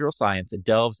behavioral science and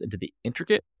delves into the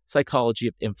intricate psychology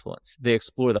of influence. They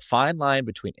explore the fine line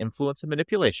between influence and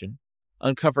manipulation,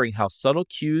 uncovering how subtle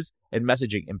cues and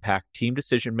messaging impact team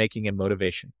decision-making and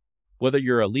motivation. Whether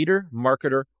you're a leader,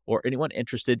 marketer, or anyone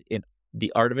interested in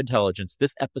the art of intelligence,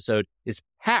 this episode is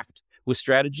packed with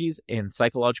strategies and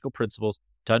psychological principles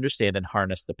to understand and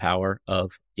harness the power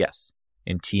of yes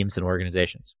in teams and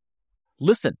organizations.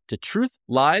 Listen to Truth,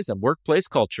 Lies, and Workplace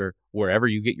Culture wherever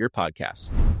you get your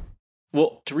podcasts.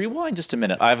 Well, to rewind just a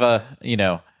minute, I have a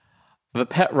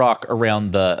pet rock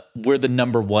around we're the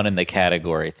number one in the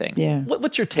category thing. Yeah.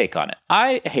 What's your take on it?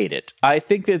 I hate it. I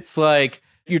think it's like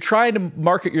you're trying to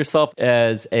market yourself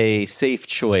as a safe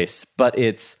choice, but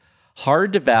it's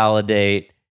hard to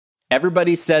validate.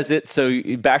 Everybody says it.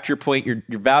 So back to your point, your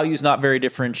value's not very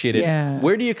differentiated. Yeah.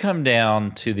 Where do you come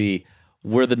down to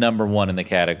we're the number one in the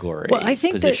category? Well, I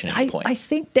think point? I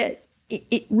think that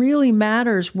it really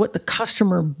matters what the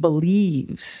customer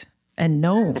believes and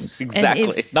knows.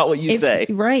 Exactly. Not what you say.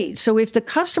 Right. So if the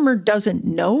customer doesn't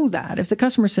know that, if the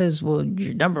customer says, well,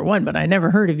 you're number one, but I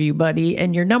never heard of you, buddy,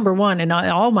 and you're number one, and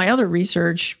all my other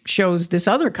research shows this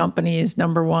other company is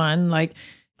number one, like,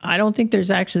 I don't think there's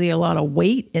actually a lot of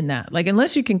weight in that. Like,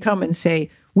 unless you can come and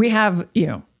say, we have,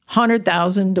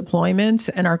 100,000 deployments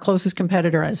and our closest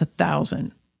competitor has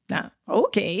 1,000. Now,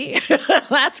 okay,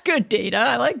 that's good data.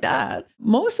 I like that.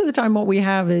 Most of the time what we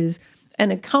have is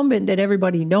an incumbent that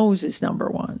everybody knows is number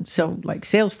one. So like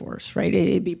Salesforce, right?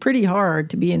 It'd be pretty hard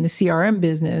to be in the CRM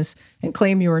business and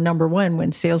claim you are number one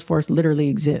when Salesforce literally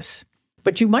exists.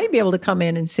 But you might be able to come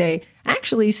in and say,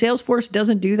 actually, Salesforce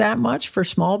doesn't do that much for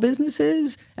small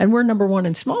businesses, and we're number one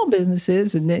in small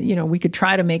businesses. And then, we could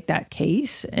try to make that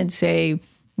case and say,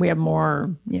 we have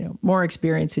more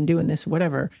experience in doing this,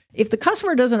 whatever. If the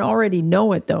customer doesn't already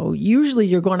know it, though, usually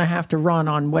you're going to have to run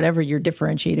on whatever your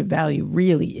differentiated value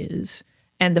really is.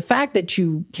 And the fact that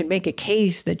you can make a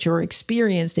case that you're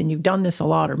experienced and you've done this a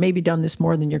lot, or maybe done this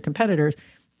more than your competitors,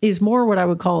 is more what I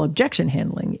would call objection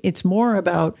handling. It's more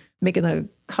about making the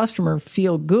customer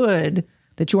feel good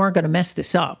that you aren't going to mess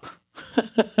this up.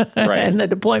 Right. And the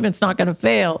deployment's not going to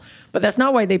fail. But that's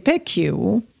not why they pick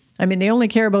you. I mean, they only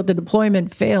care about the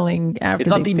deployment failing after. It's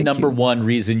not the number one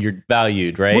reason you're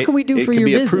valued, right? What can we do for your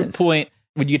business? It can be a proof point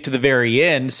when you get to the very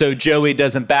end, so Joey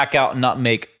doesn't back out and not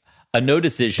make a no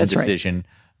decision. Right.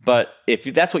 But if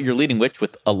that's what you're leading which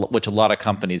a lot of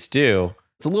companies do,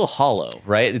 it's a little hollow,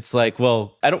 right? It's like,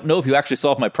 well, I don't know if you actually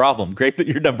solved my problem. Great that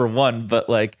you're number one, but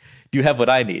like, do you have what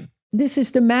I need? This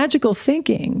is the magical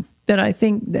thinking that I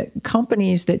think that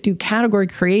companies that do category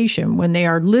creation, when they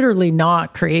are literally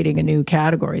not creating a new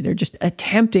category, they're just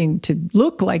attempting to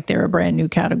look like they're a brand new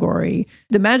category.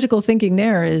 The magical thinking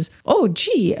there is,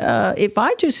 if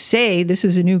I just say this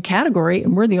is a new category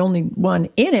and we're the only one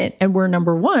in it and we're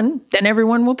number one, then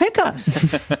everyone will pick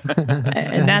us.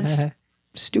 And that's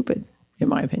stupid, in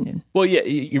my opinion. Well, yeah,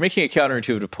 you're making a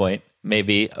counterintuitive point,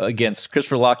 maybe against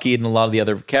Christopher Lockheed and a lot of the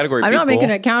other category people. I'm not making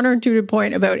a counterintuitive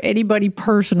point about anybody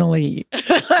personally.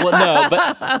 Well, no,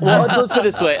 but let's put it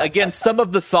this way. Against some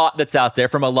of the thought that's out there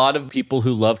from a lot of people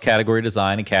who love category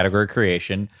design and category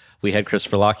creation. We had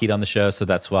Christopher Lockheed on the show, so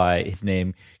that's why his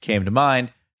name came to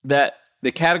mind, that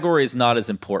the category is not as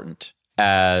important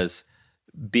as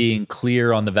being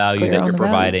clear on the value that you're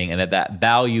providing, and that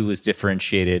value is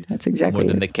differentiated. That's exactly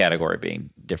more than the category being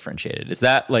differentiated. Is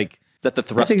that the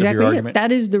thrust of your argument?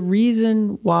 That is the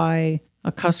reason why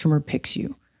a customer picks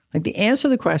you. Like, the answer to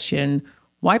the question,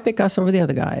 why pick us over the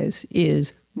other guys,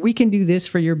 is we can do this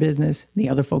for your business, the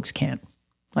other folks can't.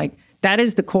 Like, that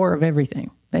is the core of everything.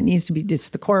 That needs to be,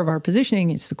 it's the core of our positioning.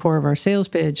 It's the core of our sales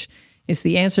pitch. It's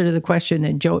the answer to the question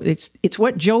that it's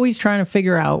what Joey's trying to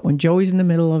figure out when Joey's in the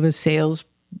middle of a sales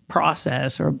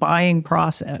process or a buying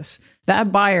process.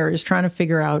 That buyer is trying to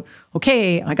figure out,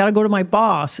 okay, I got to go to my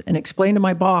boss and explain to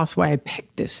my boss why I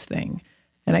picked this thing.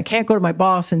 And I can't go to my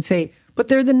boss and say, but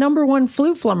they're the number one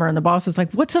flu flummer. And the boss is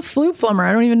like, what's a flu flummer?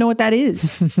 I don't even know what that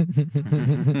is.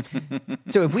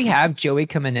 So if we have Joey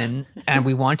coming in and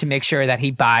we want to make sure that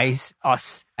he buys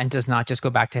us and does not just go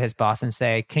back to his boss and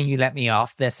say, can you let me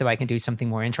off this so I can do something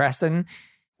more interesting?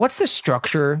 What's the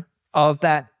structure of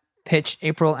that pitch,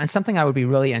 April? And something I would be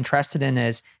really interested in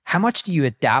is, how much do you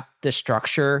adapt the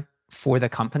structure for the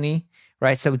company,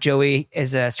 right? So Joey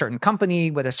is a certain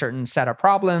company with a certain set of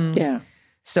problems. Yeah.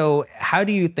 So how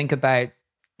do you think about,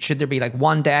 should there be like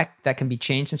one deck that can be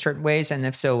changed in certain ways? And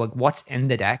if so, like, what's in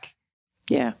the deck?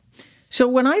 Yeah. So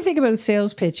when I think about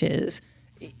sales pitches,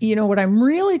 what I'm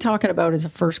really talking about is a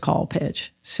first call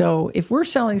pitch. So if we're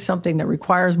selling something that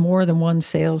requires more than one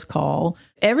sales call,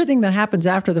 everything that happens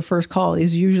after the first call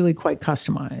is usually quite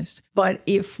customized. But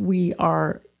if we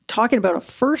are talking about a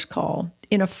first call,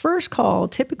 in a first call,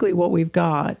 typically what we've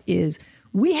got is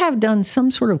we have done some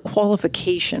sort of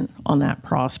qualification on that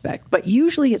prospect, but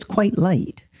usually it's quite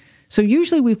light. So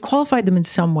usually we've qualified them in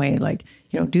some way, like,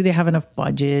 do they have enough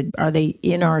budget? Are they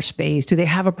in our space? Do they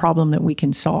have a problem that we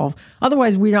can solve?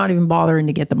 Otherwise, we're not even bothering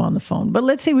to get them on the phone. But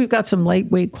let's say we've got some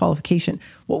lightweight qualification.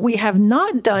 What we have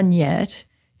not done yet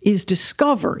is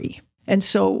discovery. And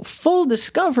so full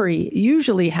discovery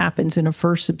usually happens in a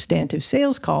first substantive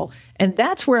sales call. And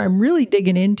that's where I'm really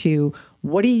digging into,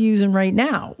 what are you using right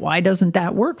now? Why doesn't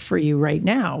that work for you right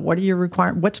now? What are your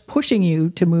requirements? What's pushing you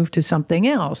to move to something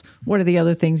else? What are the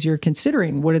other things you're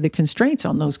considering? What are the constraints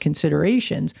on those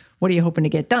considerations? What are you hoping to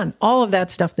get done? All of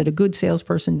that stuff that a good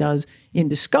salesperson does in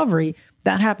discovery,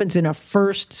 that happens in a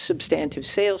first substantive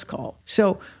sales call.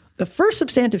 So the first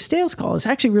substantive sales call is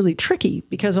actually really tricky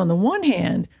because on the one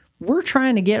hand, we're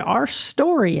trying to get our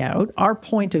story out, our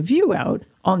point of view out.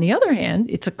 On the other hand,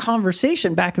 it's a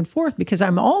conversation back and forth because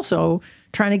I'm also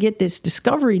trying to get this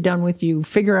discovery done with you,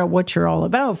 figure out what you're all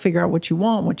about, figure out what you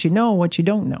want, what you know, what you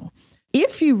don't know.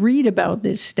 If you read about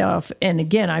this stuff, and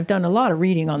again, I've done a lot of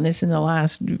reading on this in the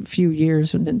last few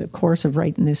years in the course of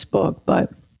writing this book,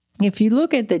 but if you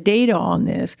look at the data on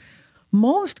this,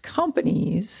 most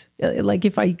companies, like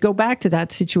if I go back to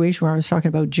that situation where I was talking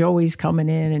about Joey's coming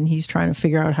in and he's trying to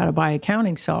figure out how to buy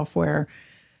accounting software,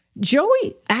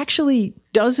 Joey actually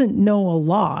doesn't know a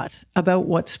lot about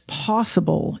what's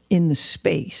possible in the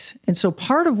space. And so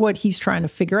part of what he's trying to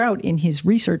figure out in his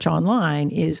research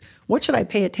online is, what should I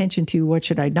pay attention to? What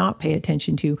should I not pay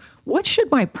attention to? What should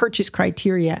my purchase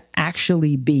criteria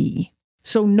actually be?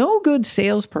 So no good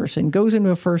salesperson goes into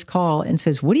a first call and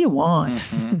says, what do you want?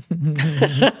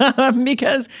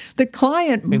 Because the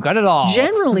client, we've got it all,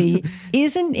 generally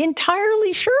isn't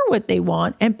entirely sure what they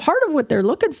want. And part of what they're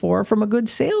looking for from a good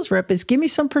sales rep is, give me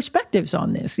some perspectives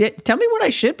on this. Tell me what I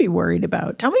should be worried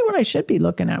about. Tell me what I should be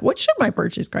looking at. What should my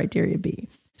purchase criteria be?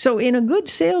 So in a good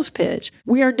sales pitch,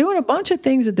 we are doing a bunch of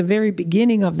things at the very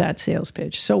beginning of that sales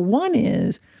pitch. So one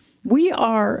is, we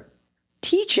are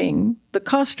teaching the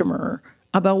customer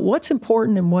about what's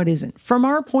important and what isn't from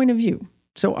our point of view.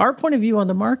 So our point of view on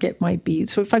the market might be,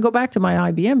 so if I go back to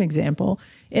my IBM example,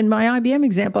 in my IBM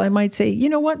example, I might say, you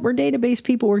know what, we're database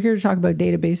people. We're here to talk about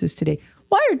databases today.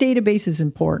 Why are databases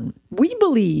important? We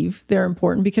believe they're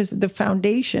important because the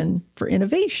foundation for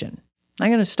innovation. I'm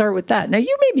going to start with that. Now,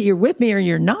 maybe you're with me or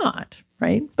you're not,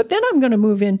 right? But then I'm going to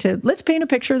move into, let's paint a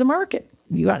picture of the market.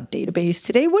 You got a database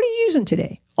today. What are you using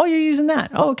today? Oh, you're using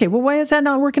that. Oh, okay. Well, why is that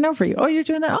not working out for you? Oh, you're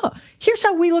doing that. Oh, here's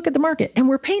how we look at the market. And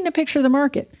we're painting a picture of the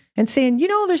market and saying,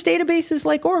 there's databases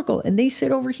like Oracle and they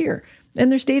sit over here.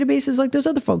 And there's databases like those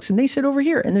other folks and they sit over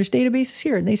here. And there's databases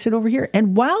here and they sit over here.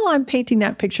 And while I'm painting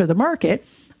that picture of the market,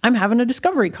 I'm having a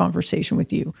discovery conversation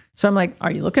with you. So I'm like,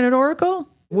 are you looking at Oracle?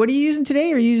 What are you using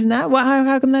today? Are you using that? Well,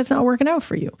 how come that's not working out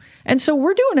for you? And so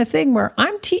we're doing a thing where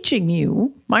I'm teaching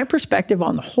you my perspective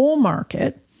on the whole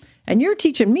market, and you're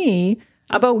teaching me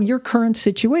about your current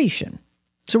situation.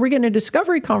 So we're getting a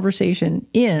discovery conversation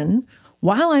in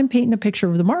while I'm painting a picture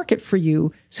of the market for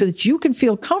you so that you can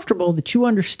feel comfortable that you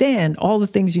understand all the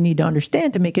things you need to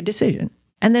understand to make a decision.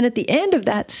 And then at the end of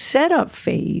that setup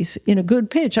phase in a good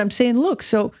pitch, I'm saying, look,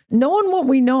 so knowing what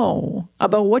we know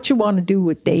about what you want to do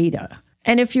with data,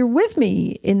 and if you're with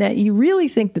me in that you really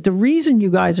think that the reason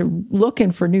you guys are looking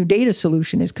for new data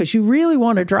solution is because you really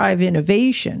want to drive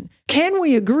innovation, can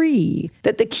we agree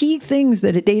that the key things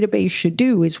that a database should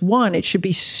do is, 1, it should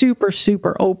be super,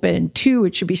 super open. 2,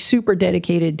 it should be super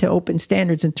dedicated to open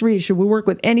standards. And 3, it should work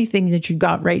with anything that you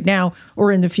got right now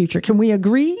or in the future. Can we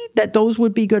agree that those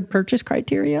would be good purchase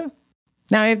criteria?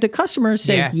 Now, if the customer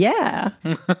says, yeah,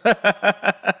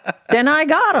 then I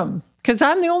got them because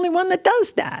I'm the only one that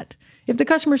does that. If the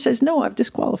customer says, no, I've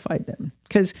disqualified them.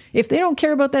 Because if they don't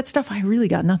care about that stuff, I really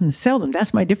got nothing to sell them.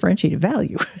 That's my differentiated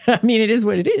value. I mean, it is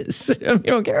what it is. If you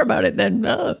don't care about it, then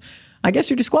I guess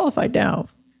you're disqualified now.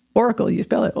 Oracle, you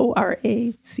spell it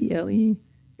ORACLE.com.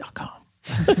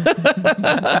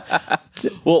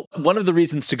 Well, one of the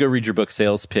reasons to go read your book,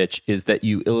 Sales Pitch, is that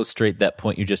you illustrate that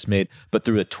point you just made, but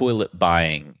through a toilet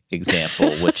buying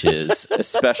example, which is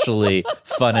especially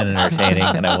fun and entertaining,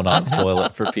 and I will not spoil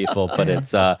it for people, but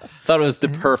it's thought it was the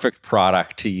perfect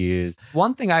product to use.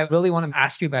 One thing I really want to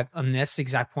ask you about on this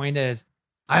exact point is,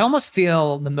 I almost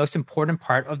feel the most important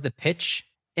part of the pitch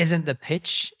isn't the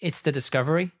pitch, it's the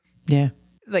discovery. Yeah.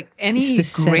 Like any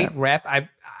great rep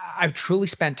I've truly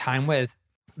spent time with,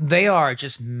 they are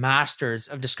just masters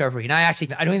of discovery. And I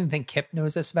don't even think Kip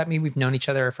knows this about me. We've known each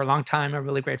other for a long time. We're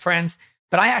really great friends.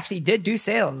 But I actually did do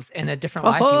sales in a different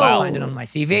life. You will find it on my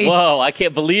CV. Whoa, I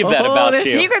can't believe that about you. The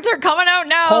secrets are coming out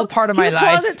now. Whole part of my life.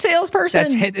 Closet salesperson.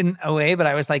 That's hidden away, but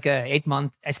I was like 8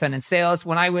 month I spent in sales.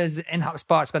 When I was in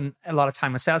HubSpot, I spent a lot of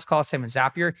time with sales calls, same with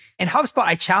Zapier. In HubSpot,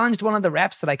 I challenged one of the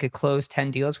reps that I could close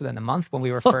 10 deals within a month when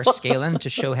we were first scaling to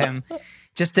show him,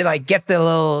 just to like get the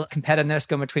little competitiveness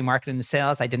going between marketing and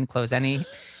sales. I didn't close any.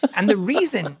 And the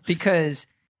reason, because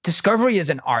discovery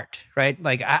is an art, right?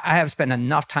 Like I have spent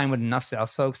enough time with enough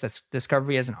sales folks that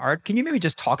discovery is an art. Can you maybe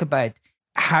just talk about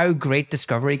how great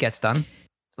discovery gets done?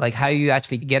 Like how you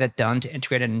actually get it done to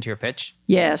integrate it into your pitch?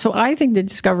 Yeah. So I think the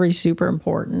discovery is super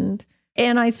important.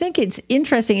 And I think it's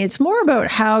interesting. It's more about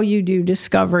how you do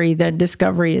discovery than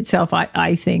discovery itself,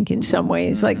 I think, in some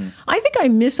ways. Like, I think I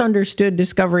misunderstood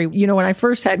discovery, when I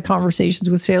first had conversations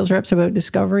with sales reps about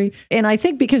discovery. And I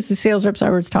think because the sales reps I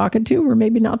was talking to were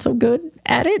maybe not so good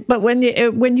at it. But when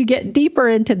you get deeper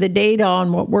into the data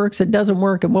on what works and doesn't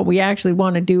work and what we actually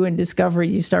want to do in discovery,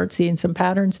 you start seeing some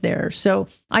patterns there. So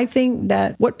I think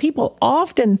that what people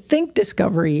often think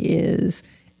discovery is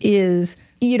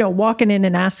walking in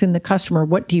and asking the customer,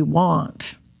 what do you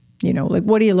want? Like,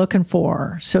 what are you looking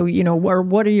for? So, or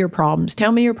what are your problems?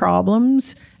 Tell me your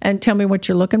problems and tell me what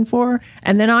you're looking for.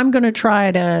 And then I'm going to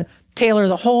try to tailor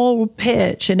the whole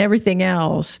pitch and everything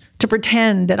else to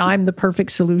pretend that I'm the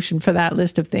perfect solution for that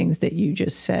list of things that you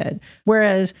just said.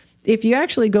 Whereas if you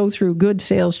actually go through good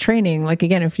sales training, like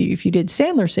again, if you did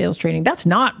Sandler sales training, that's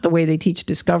not the way they teach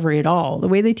discovery at all. The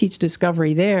way they teach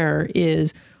discovery there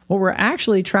is, what we're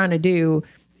actually trying to do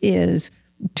is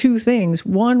two things.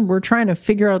 One, we're trying to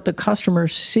figure out the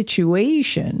customer's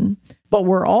situation, but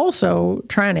we're also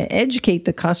trying to educate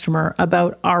the customer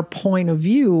about our point of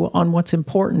view on what's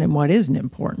important and what isn't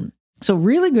important. So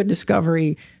really good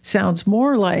discovery sounds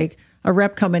more like a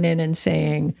rep coming in and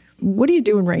saying, what are you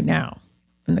doing right now?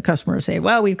 And the customer will say,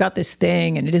 well, we've got this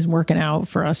thing and it isn't working out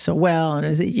for us so well.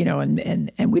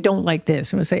 And, and we don't like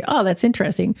this. And we'll say, oh, that's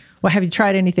interesting. Well, have you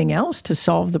tried anything else to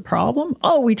solve the problem?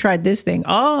 Oh, we tried this thing.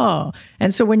 Oh,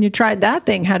 and so when you tried that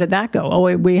thing, how did that go?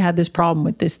 Oh, we had this problem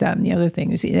with this, that, and the other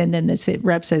thing. And then the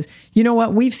rep says, you know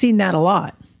what? We've seen that a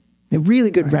lot. A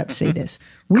really good reps say this.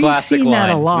 We've seen that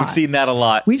a lot. We've seen that a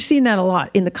lot. We've seen that a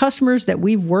lot. In the customers that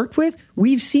we've worked with,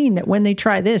 we've seen that when they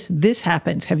try this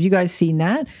happens. Have you guys seen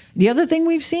that? The other thing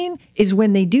we've seen is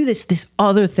when they do this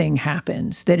other thing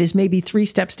happens that is maybe 3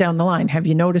 steps down the line. Have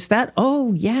you noticed that?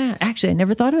 Oh, yeah. Actually, I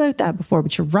never thought about that before,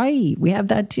 but you're right. We have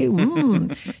that too.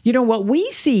 What we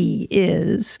see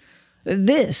is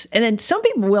this. And then some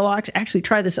people will actually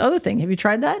try this other thing. Have you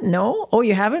tried that? No? Oh,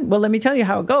 you haven't? Well, let me tell you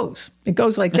how it goes. It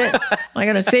goes like this. I'm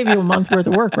going to save you a month worth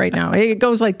of work right now. It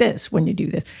goes like this when you do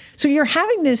this. So you're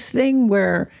having this thing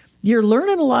where you're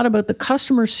learning a lot about the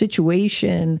customer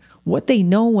situation, what they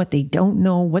know, what they don't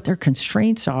know, what their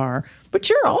constraints are, but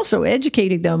you're also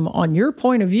educating them on your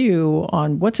point of view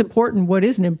on what's important, what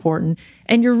isn't important.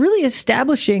 And you're really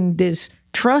establishing this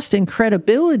trust and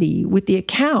credibility with the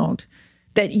account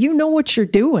that you know what you're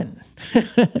doing.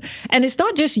 And it's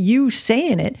not just you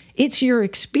saying it, it's your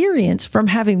experience from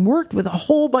having worked with a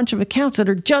whole bunch of accounts that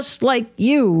are just like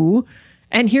you.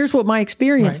 And here's what my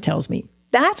experience tells me.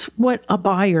 That's what a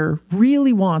buyer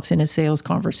really wants in a sales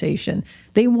conversation.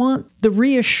 They want the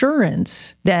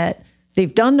reassurance that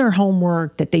they've done their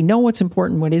homework, that they know what's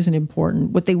important, what isn't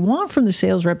important. What they want from the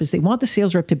sales rep is they want the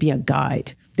sales rep to be a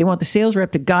guide. They want the sales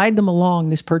rep to guide them along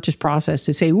this purchase process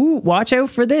to say, ooh, watch out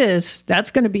for this.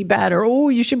 That's going to be bad. Or, oh,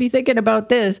 you should be thinking about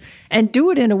this. And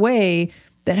do it in a way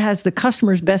that has the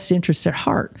customer's best interest at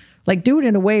heart. Like do it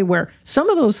in a way where some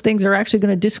of those things are actually going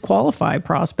to disqualify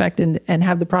prospect and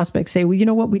have the prospect say, well, you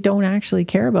know what? We don't actually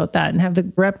care about that. And have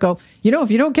the rep go,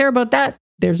 if you don't care about that,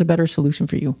 there's a better solution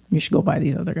for you. You should go buy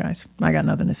these other guys. I got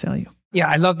nothing to sell you. Yeah,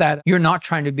 I love that. You're not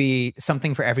trying to be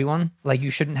something for everyone. Like you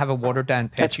shouldn't have a watered down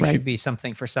pitch. That's right. You should be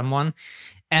something for someone.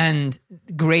 And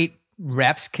great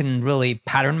reps can really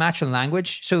pattern match in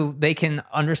language so they can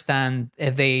understand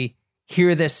if they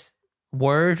hear this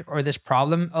word or this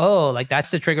problem, oh, like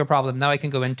that's the trigger problem. Now I can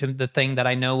go into the thing that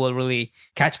I know will really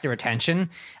catch their attention.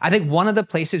 I think one of the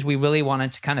places we really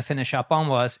wanted to kind of finish up on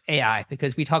was AI,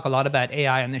 because we talk a lot about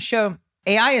AI on this show.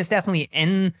 AI is definitely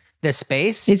in the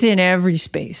space. It's in every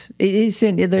space. It's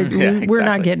in. Exactly. We're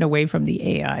not getting away from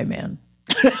the AI, man.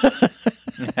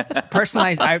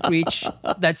 Personalized outreach,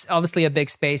 that's obviously a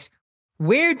big space.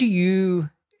 Where do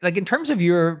you, like in terms of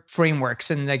your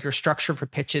frameworks and like your structure for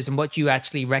pitches and what you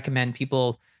actually recommend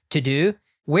people to do,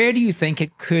 where do you think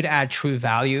it could add true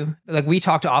value? Like we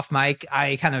talked off mic,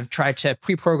 I kind of tried to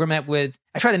pre-program it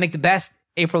I tried to make the best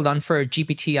April Dunford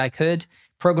GPT I could,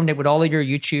 programmed it with all of your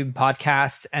YouTube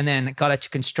podcasts, and then got it to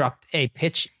construct a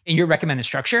pitch in your recommended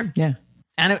structure. Yeah.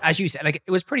 And as you said, like it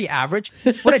was pretty average.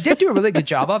 What it did do a really good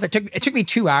job of, it took me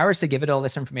 2 hours to give it all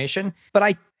this information, but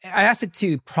I asked it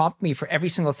to prompt me for every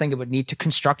single thing it would need to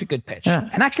construct a good pitch. Yeah.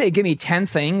 And actually it gave me 10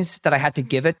 things that I had to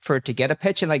give it for it to get a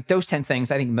pitch. And like those 10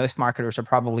 things, I think most marketers are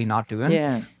probably not doing.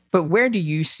 Yeah. But where do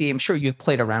you see, I'm sure you've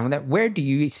played around with it, where do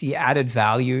you see added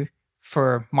value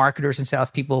for marketers and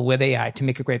salespeople with AI to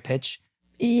make a great pitch?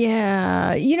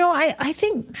 Yeah. I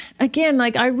think, again,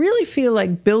 like I really feel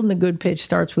like building a good pitch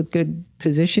starts with good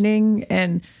positioning.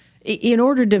 And in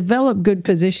order to develop good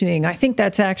positioning, I think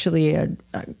that's actually a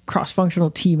cross-functional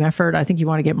team effort. I think you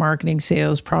want to get marketing,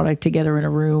 sales, product together in a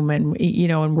room, and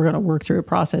and we're going to work through a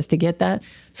process to get that.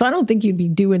 So I don't think you'd be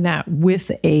doing that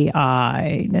with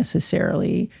AI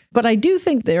necessarily. But I do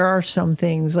think there are some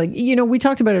things like, we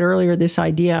talked about it earlier, this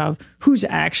idea of who's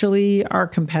actually our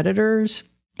competitors.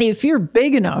 If you're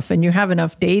big enough and you have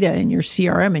enough data in your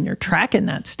CRM and you're tracking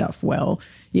that stuff well,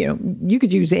 you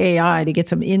could use AI to get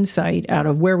some insight out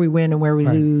of where we win and where we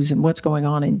lose and what's going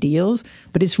on in deals.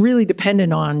 But it's really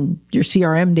dependent on your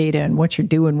CRM data and what you're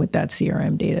doing with that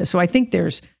CRM data. So I think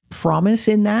there's promise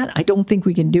in that. I don't think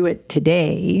we can do it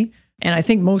today. And I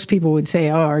think most people would say,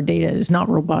 our data is not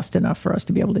robust enough for us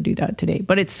to be able to do that today.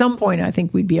 But at some point, I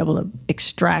think we'd be able to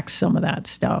extract some of that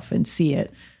stuff and see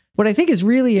it. What I think is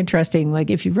really interesting, like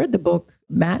if you've read the book,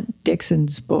 Matt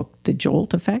Dixon's book, The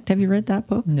Jolt Effect, have you read that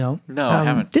book? No, I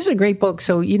haven't. This is a great book.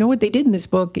 So what they did in this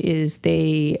book is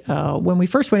they, when we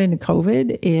first went into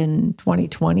COVID in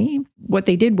 2020, what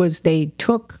they did was they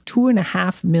took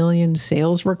 2.5 million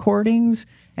sales recordings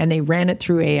and they ran it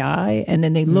through AI, and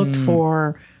then they looked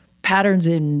for patterns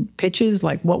in pitches,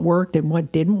 like what worked and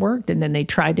what didn't work, and then they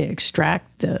tried to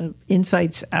extract the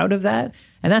insights out of that.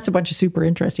 And that's a bunch of super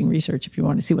interesting research if you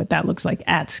want to see what that looks like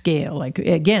at scale. Like,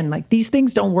 again, like these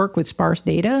things don't work with sparse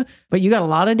data, but you got a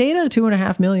lot of data,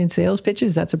 2.5 million sales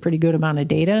pitches. That's a pretty good amount of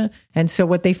data. And so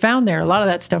what they found there, a lot of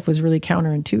that stuff was really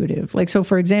counterintuitive. Like, so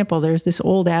for example, there's this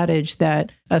old adage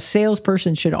that a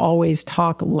salesperson should always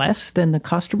talk less than the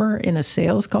customer in a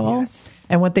sales call. Yes.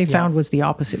 And what they found was the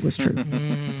opposite was true,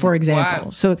 for example. Wow.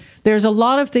 So there's a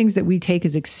lot of things that we take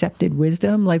as accepted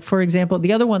wisdom. Like, for example,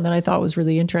 the other one that I thought was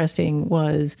really interesting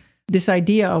was this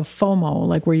idea of FOMO,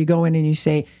 like where you go in and you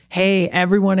say, hey,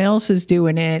 everyone else is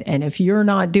doing it. And if you're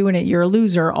not doing it, you're a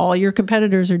loser. All your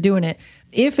competitors are doing it.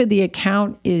 If the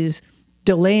account is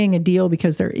delaying a deal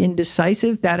because they're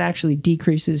indecisive, that actually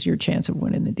decreases your chance of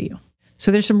winning the deal.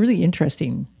 So there's some really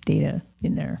interesting data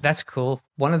in there. That's cool.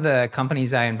 One of the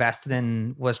companies I invested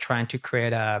in was trying to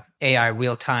create a AI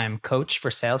real-time coach for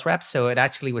sales reps. So it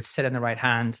actually would sit in the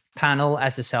right-hand panel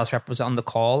as the sales rep was on the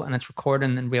call, and it's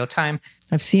recording in real time.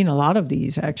 I've seen a lot of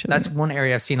these, actually. That's one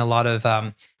area I've seen a lot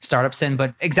of startups in,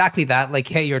 but exactly that, like,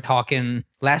 hey, you're talking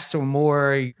less or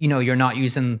more, you're not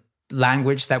using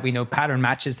language that we know pattern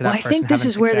matches to that person. I think this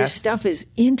is where this stuff is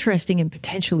interesting and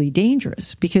potentially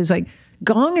dangerous, because like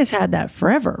Gong has had that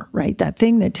forever, right? That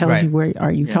thing that tells you where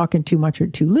are you talking too much or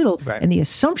too little. Right. And the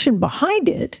assumption behind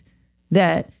it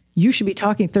that you should be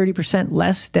talking 30%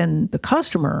 less than the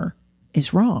customer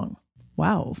is wrong.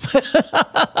 Wow.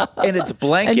 And it's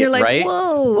blanket, and you're like, right?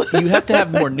 Whoa. You have to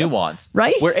have more nuance.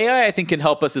 Right? Where AI, I think, can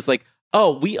help us is like,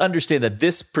 oh, we understand that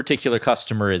this particular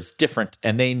customer is different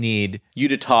and they need you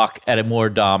to talk at a more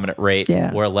dominant rate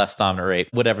or a less dominant rate,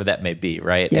 whatever that may be,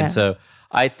 right? Yeah. And so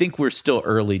I think we're still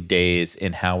early days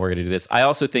in how we're going to do this. I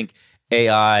also think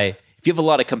AI, if you have a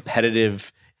lot of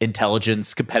competitive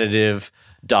intelligence, competitive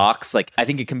docs, like I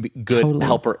think it can be good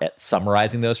helper at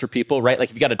summarizing those for people, right? Like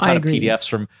if you got a ton of PDFs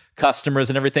from customers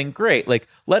and everything, great. Like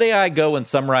let AI go and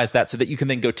summarize that so that you can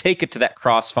then go take it to that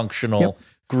cross-functional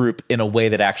group in a way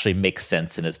that actually makes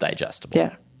sense and is digestible.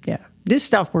 Yeah, yeah. This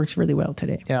stuff works really well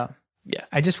today. Yeah.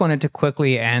 I just wanted to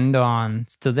quickly end on,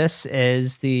 so this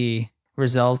is the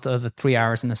result of the 3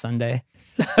 hours in a Sunday.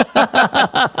 You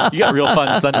got real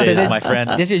fun Sundays, my friend.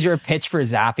 This is your pitch for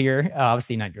Zapier.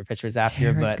 Obviously not your pitch for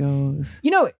Zapier, but goes.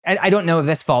 I don't know if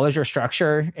this follows your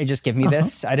structure. It just gave me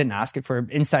this. I didn't ask it for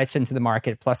insights into the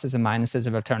market, pluses and minuses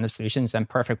of alternative solutions and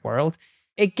perfect world.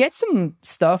 It gets some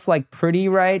stuff like pretty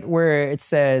right, where it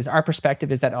says our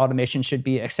perspective is that automation should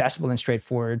be accessible and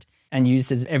straightforward and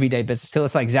used as everyday business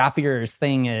tools. Like Zapier's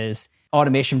thing is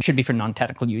automation should be for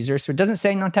non-technical users. So it doesn't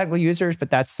say non-technical users, but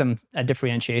that's a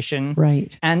differentiation.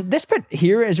 Right. And this bit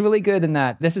here is really good in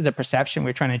that this is a perception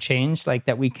we're trying to change, like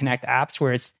that we connect apps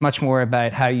where it's much more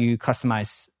about how you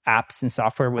customize apps and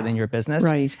software within your business.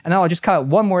 Right. And then I'll just call it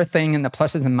one more thing in the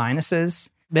pluses and minuses.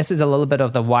 This is a little bit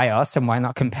of the why us and why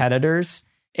not competitors.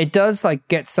 It does like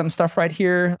get some stuff right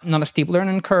here, not a steep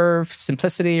learning curve,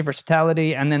 simplicity,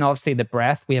 versatility, and then obviously the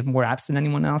breadth. We have more apps than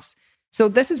anyone else. So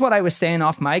this is what I was saying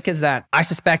off mic, is that I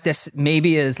suspect this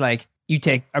maybe is like you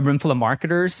take a room full of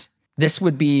marketers. This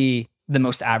would be the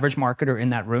most average marketer in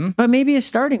that room. But maybe a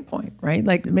starting point, right?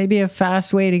 Like maybe a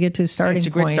fast way to get to a starting point. It's a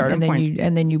great starting point.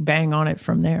 And then you bang on it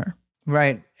from there.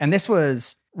 Right. And this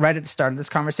was right at the start of this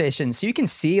conversation. So you can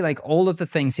see like all of the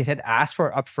things it had asked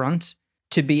for up front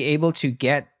to be able to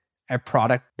get a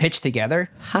product pitch together.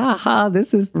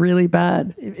 This is really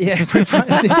bad. Yeah.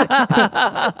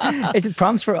 It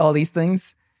prompts for all these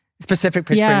things. specific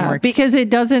pitch frameworks. Because it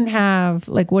doesn't have,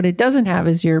 like, what it doesn't have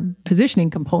is your positioning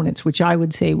components, which I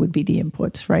would say would be the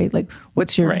inputs, right? Like,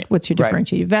 what's your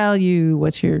differentiated value?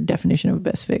 What's your definition of a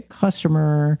best fit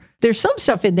customer? There's some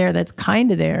stuff in there that's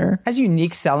kind of there. Has a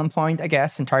unique selling point, I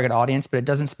guess, and target audience, but it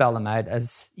doesn't spell them out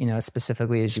as,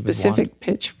 specifically as you would want. Specific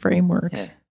pitch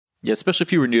frameworks. Yeah, especially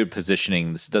if you were new to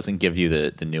positioning, this doesn't give you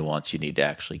the nuance you need to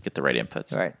actually get the right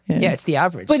inputs. Right. Yeah, it's the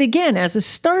average. But again, as a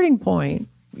starting point,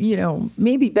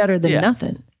 maybe better than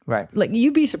nothing. Right. Like,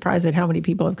 you'd be surprised at how many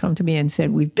people have come to me and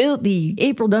said, we've built the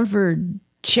April Dunford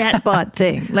chatbot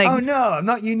thing. Like, oh no, I'm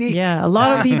not unique. Yeah, a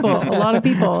lot of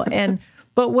people.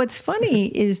 But what's funny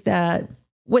is that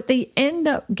what they end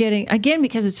up getting, again,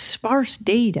 because it's sparse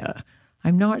data,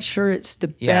 I'm not sure it's the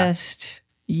best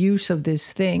use of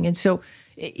this thing. And so,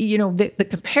 the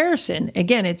comparison,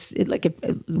 again,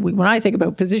 when I think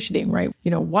about positioning, right?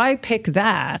 Why pick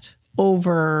that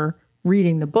over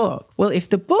reading the book? Well, if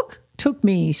the book took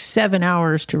me 7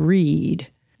 hours to read,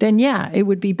 then it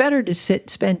would be better to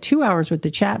spend 2 hours with the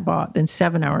chatbot than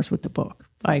 7 hours with the book.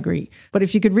 I agree. But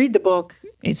if you could read the book,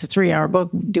 it's a 3-hour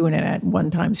book, doing it at one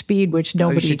time speed, which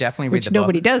nobody should definitely read the book.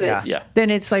 Nobody does it. Yeah.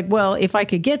 Then it's like, well, if I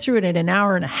could get through it in an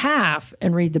hour and a half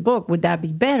and read the book, would that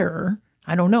be better?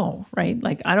 I don't know, right?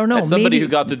 Like, I don't know. As somebody who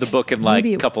got through the book in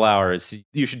a couple hours,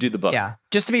 you should do the book. Yeah.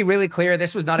 Just to be really clear,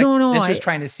 this was not this was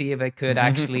trying to see if it could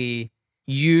actually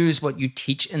use what you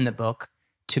teach in the book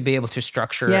to be able to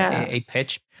structure a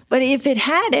pitch. But if it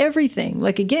had everything,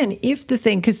 like, again, if the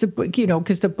thing, because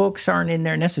the books aren't in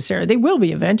there necessarily, they will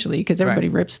be eventually, because everybody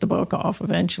rips the book off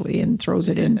eventually and throws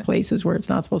it in places where it's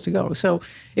not supposed to go. So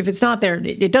if it's not there,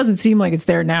 it doesn't seem like it's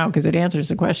there now because it answers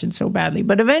the question so badly.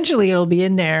 But eventually it'll be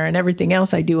in there, and everything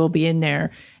else I do will be in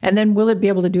there. And then will it be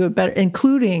able to do it better,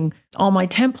 including all my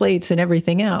templates and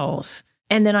everything else?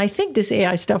 And then I think this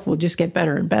AI stuff will just get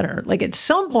better and better. Like, at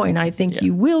some point, I think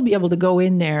you will be able to go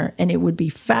in there and it would be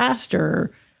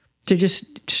faster to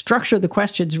just structure the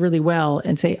questions really well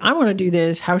and say, I want to do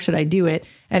this. How should I do it?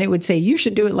 And it would say, you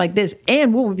should do it like this.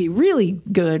 And what would be really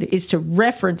good is to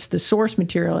reference the source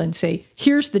material and say,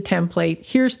 here's the template,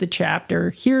 here's the chapter,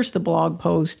 here's the blog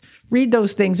post. Read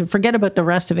those things and forget about the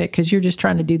rest of it because you're just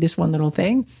trying to do this one little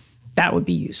thing. That would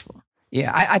be useful. Yeah,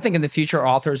 I think in the future,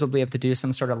 authors will be able to do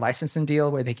some sort of licensing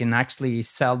deal where they can actually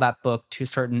sell that book to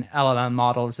certain LLM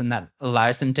models, and that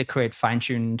allows them to create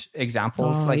fine-tuned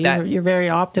examples like that. You're very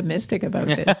optimistic about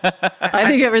this. I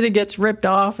think everything gets ripped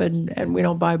off and we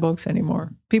don't buy books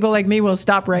anymore. People like me will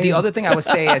stop writing. The other thing I would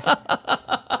say is,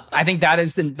 I think that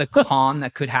is the con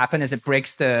that could happen, is it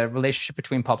breaks the relationship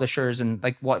between publishers and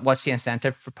like what's the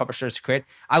incentive for publishers to create.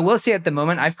 I will say at the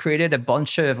moment, I've created a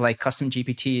bunch of like custom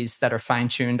GPTs that are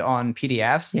fine-tuned on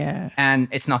PDFs, and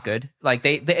it's not good. Like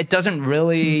it doesn't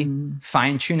really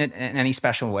fine-tune it in any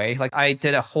special way. Like, I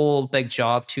did a whole big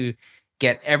job to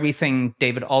get everything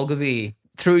David Ogilvy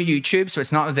through YouTube, so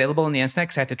it's not available on the internet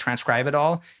because I had to transcribe it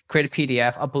all, create a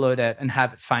PDF, upload it, and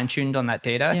have it fine-tuned on that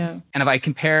data. Yeah. And if I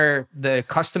compare the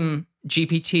custom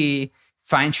GPT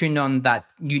fine-tuned on that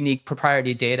unique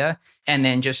proprietary data and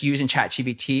then just using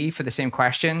ChatGPT for the same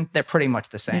question, they're pretty much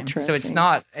the same. So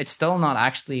it's still not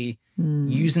actually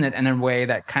using it in a way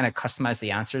that kind of customizes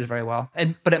the answers very well.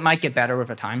 But it might get better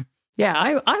over time. Yeah,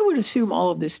 I would assume all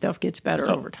of this stuff gets better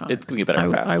over time. It's going to get better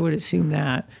fast. I would assume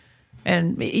that.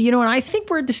 And, and I think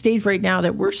we're at the stage right now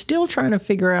that we're still trying to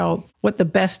figure out what the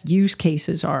best use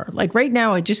cases are. Like, right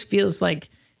now, it just feels like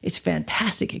it's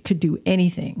fantastic. It could do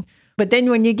anything. But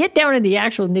then when you get down to the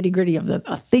actual nitty gritty of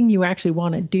a thing you actually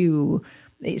want to do,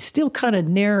 it's still kind of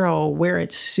narrow where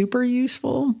it's super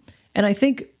useful. And I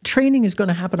think training is going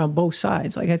to happen on both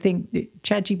sides. Like, I think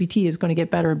ChatGPT is going to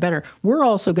get better and better. We're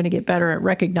also going to get better at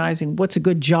recognizing what's a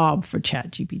good job for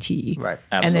ChatGPT. Right.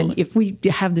 Absolutely. And then if we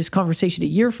have this conversation a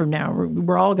year from now,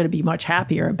 we're all going to be much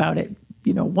happier about it.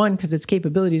 One, because its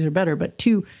capabilities are better, but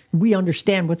two, we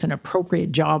understand what's an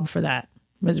appropriate job for that.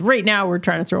 Because right now we're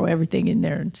trying to throw everything in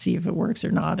there and see if it works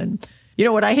or not. And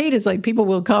what I hate is, like, people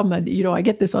will come and, I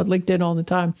get this on LinkedIn all the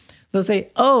time. They'll say,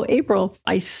 oh, April,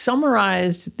 I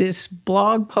summarized this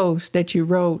blog post that you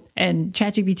wrote and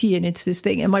ChatGPT, and it's this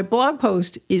thing. And my blog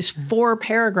post is 4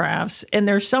 paragraphs and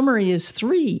their summary is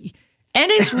 3. And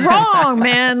it's wrong,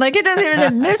 man. Like,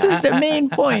 it misses the main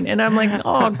point. And I'm like,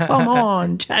 oh, come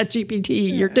on,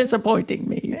 ChatGPT, you're disappointing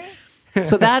me.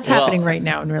 So that's happening right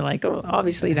now. And we're like, oh,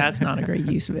 obviously that's not a great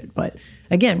use of it. But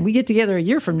again, we get together a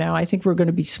year from now, I think we're going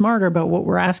to be smarter about what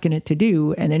we're asking it to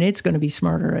do. And then it's going to be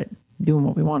smarter at doing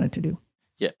what we want it to do.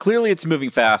 Yeah, clearly it's moving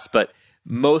fast, but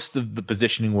most of the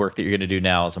positioning work that you're going to do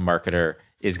now as a marketer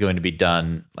is going to be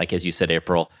done, like as you said,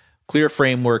 April, clear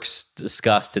frameworks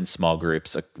discussed in small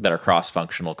groups that are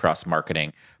cross-functional,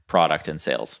 cross-marketing, product, and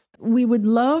sales. We would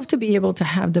love to be able to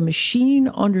have the machine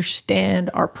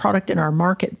understand our product and our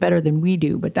market better than we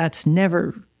do, but that's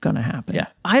never going to happen. Yeah.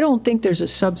 I don't think there's a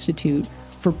substitute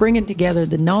for bringing together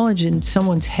the knowledge in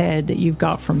someone's head that you've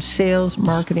got from sales,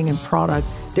 marketing, and product.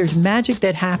 There's magic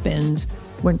that happens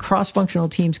when cross-functional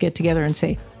teams get together and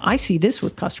say, I see this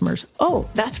with customers. Oh,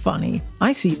 that's funny.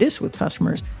 I see this with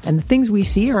customers. And the things we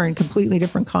see are in completely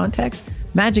different contexts.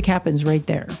 Magic happens right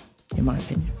there, in my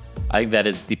opinion. I think that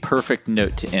is the perfect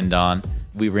note to end on.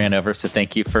 We ran over, so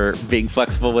thank you for being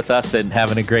flexible with us and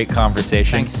having a great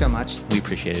conversation. Thanks so much. We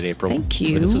appreciate it, April. Thank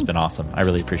you. This has been awesome. I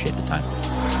really appreciate the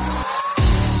time.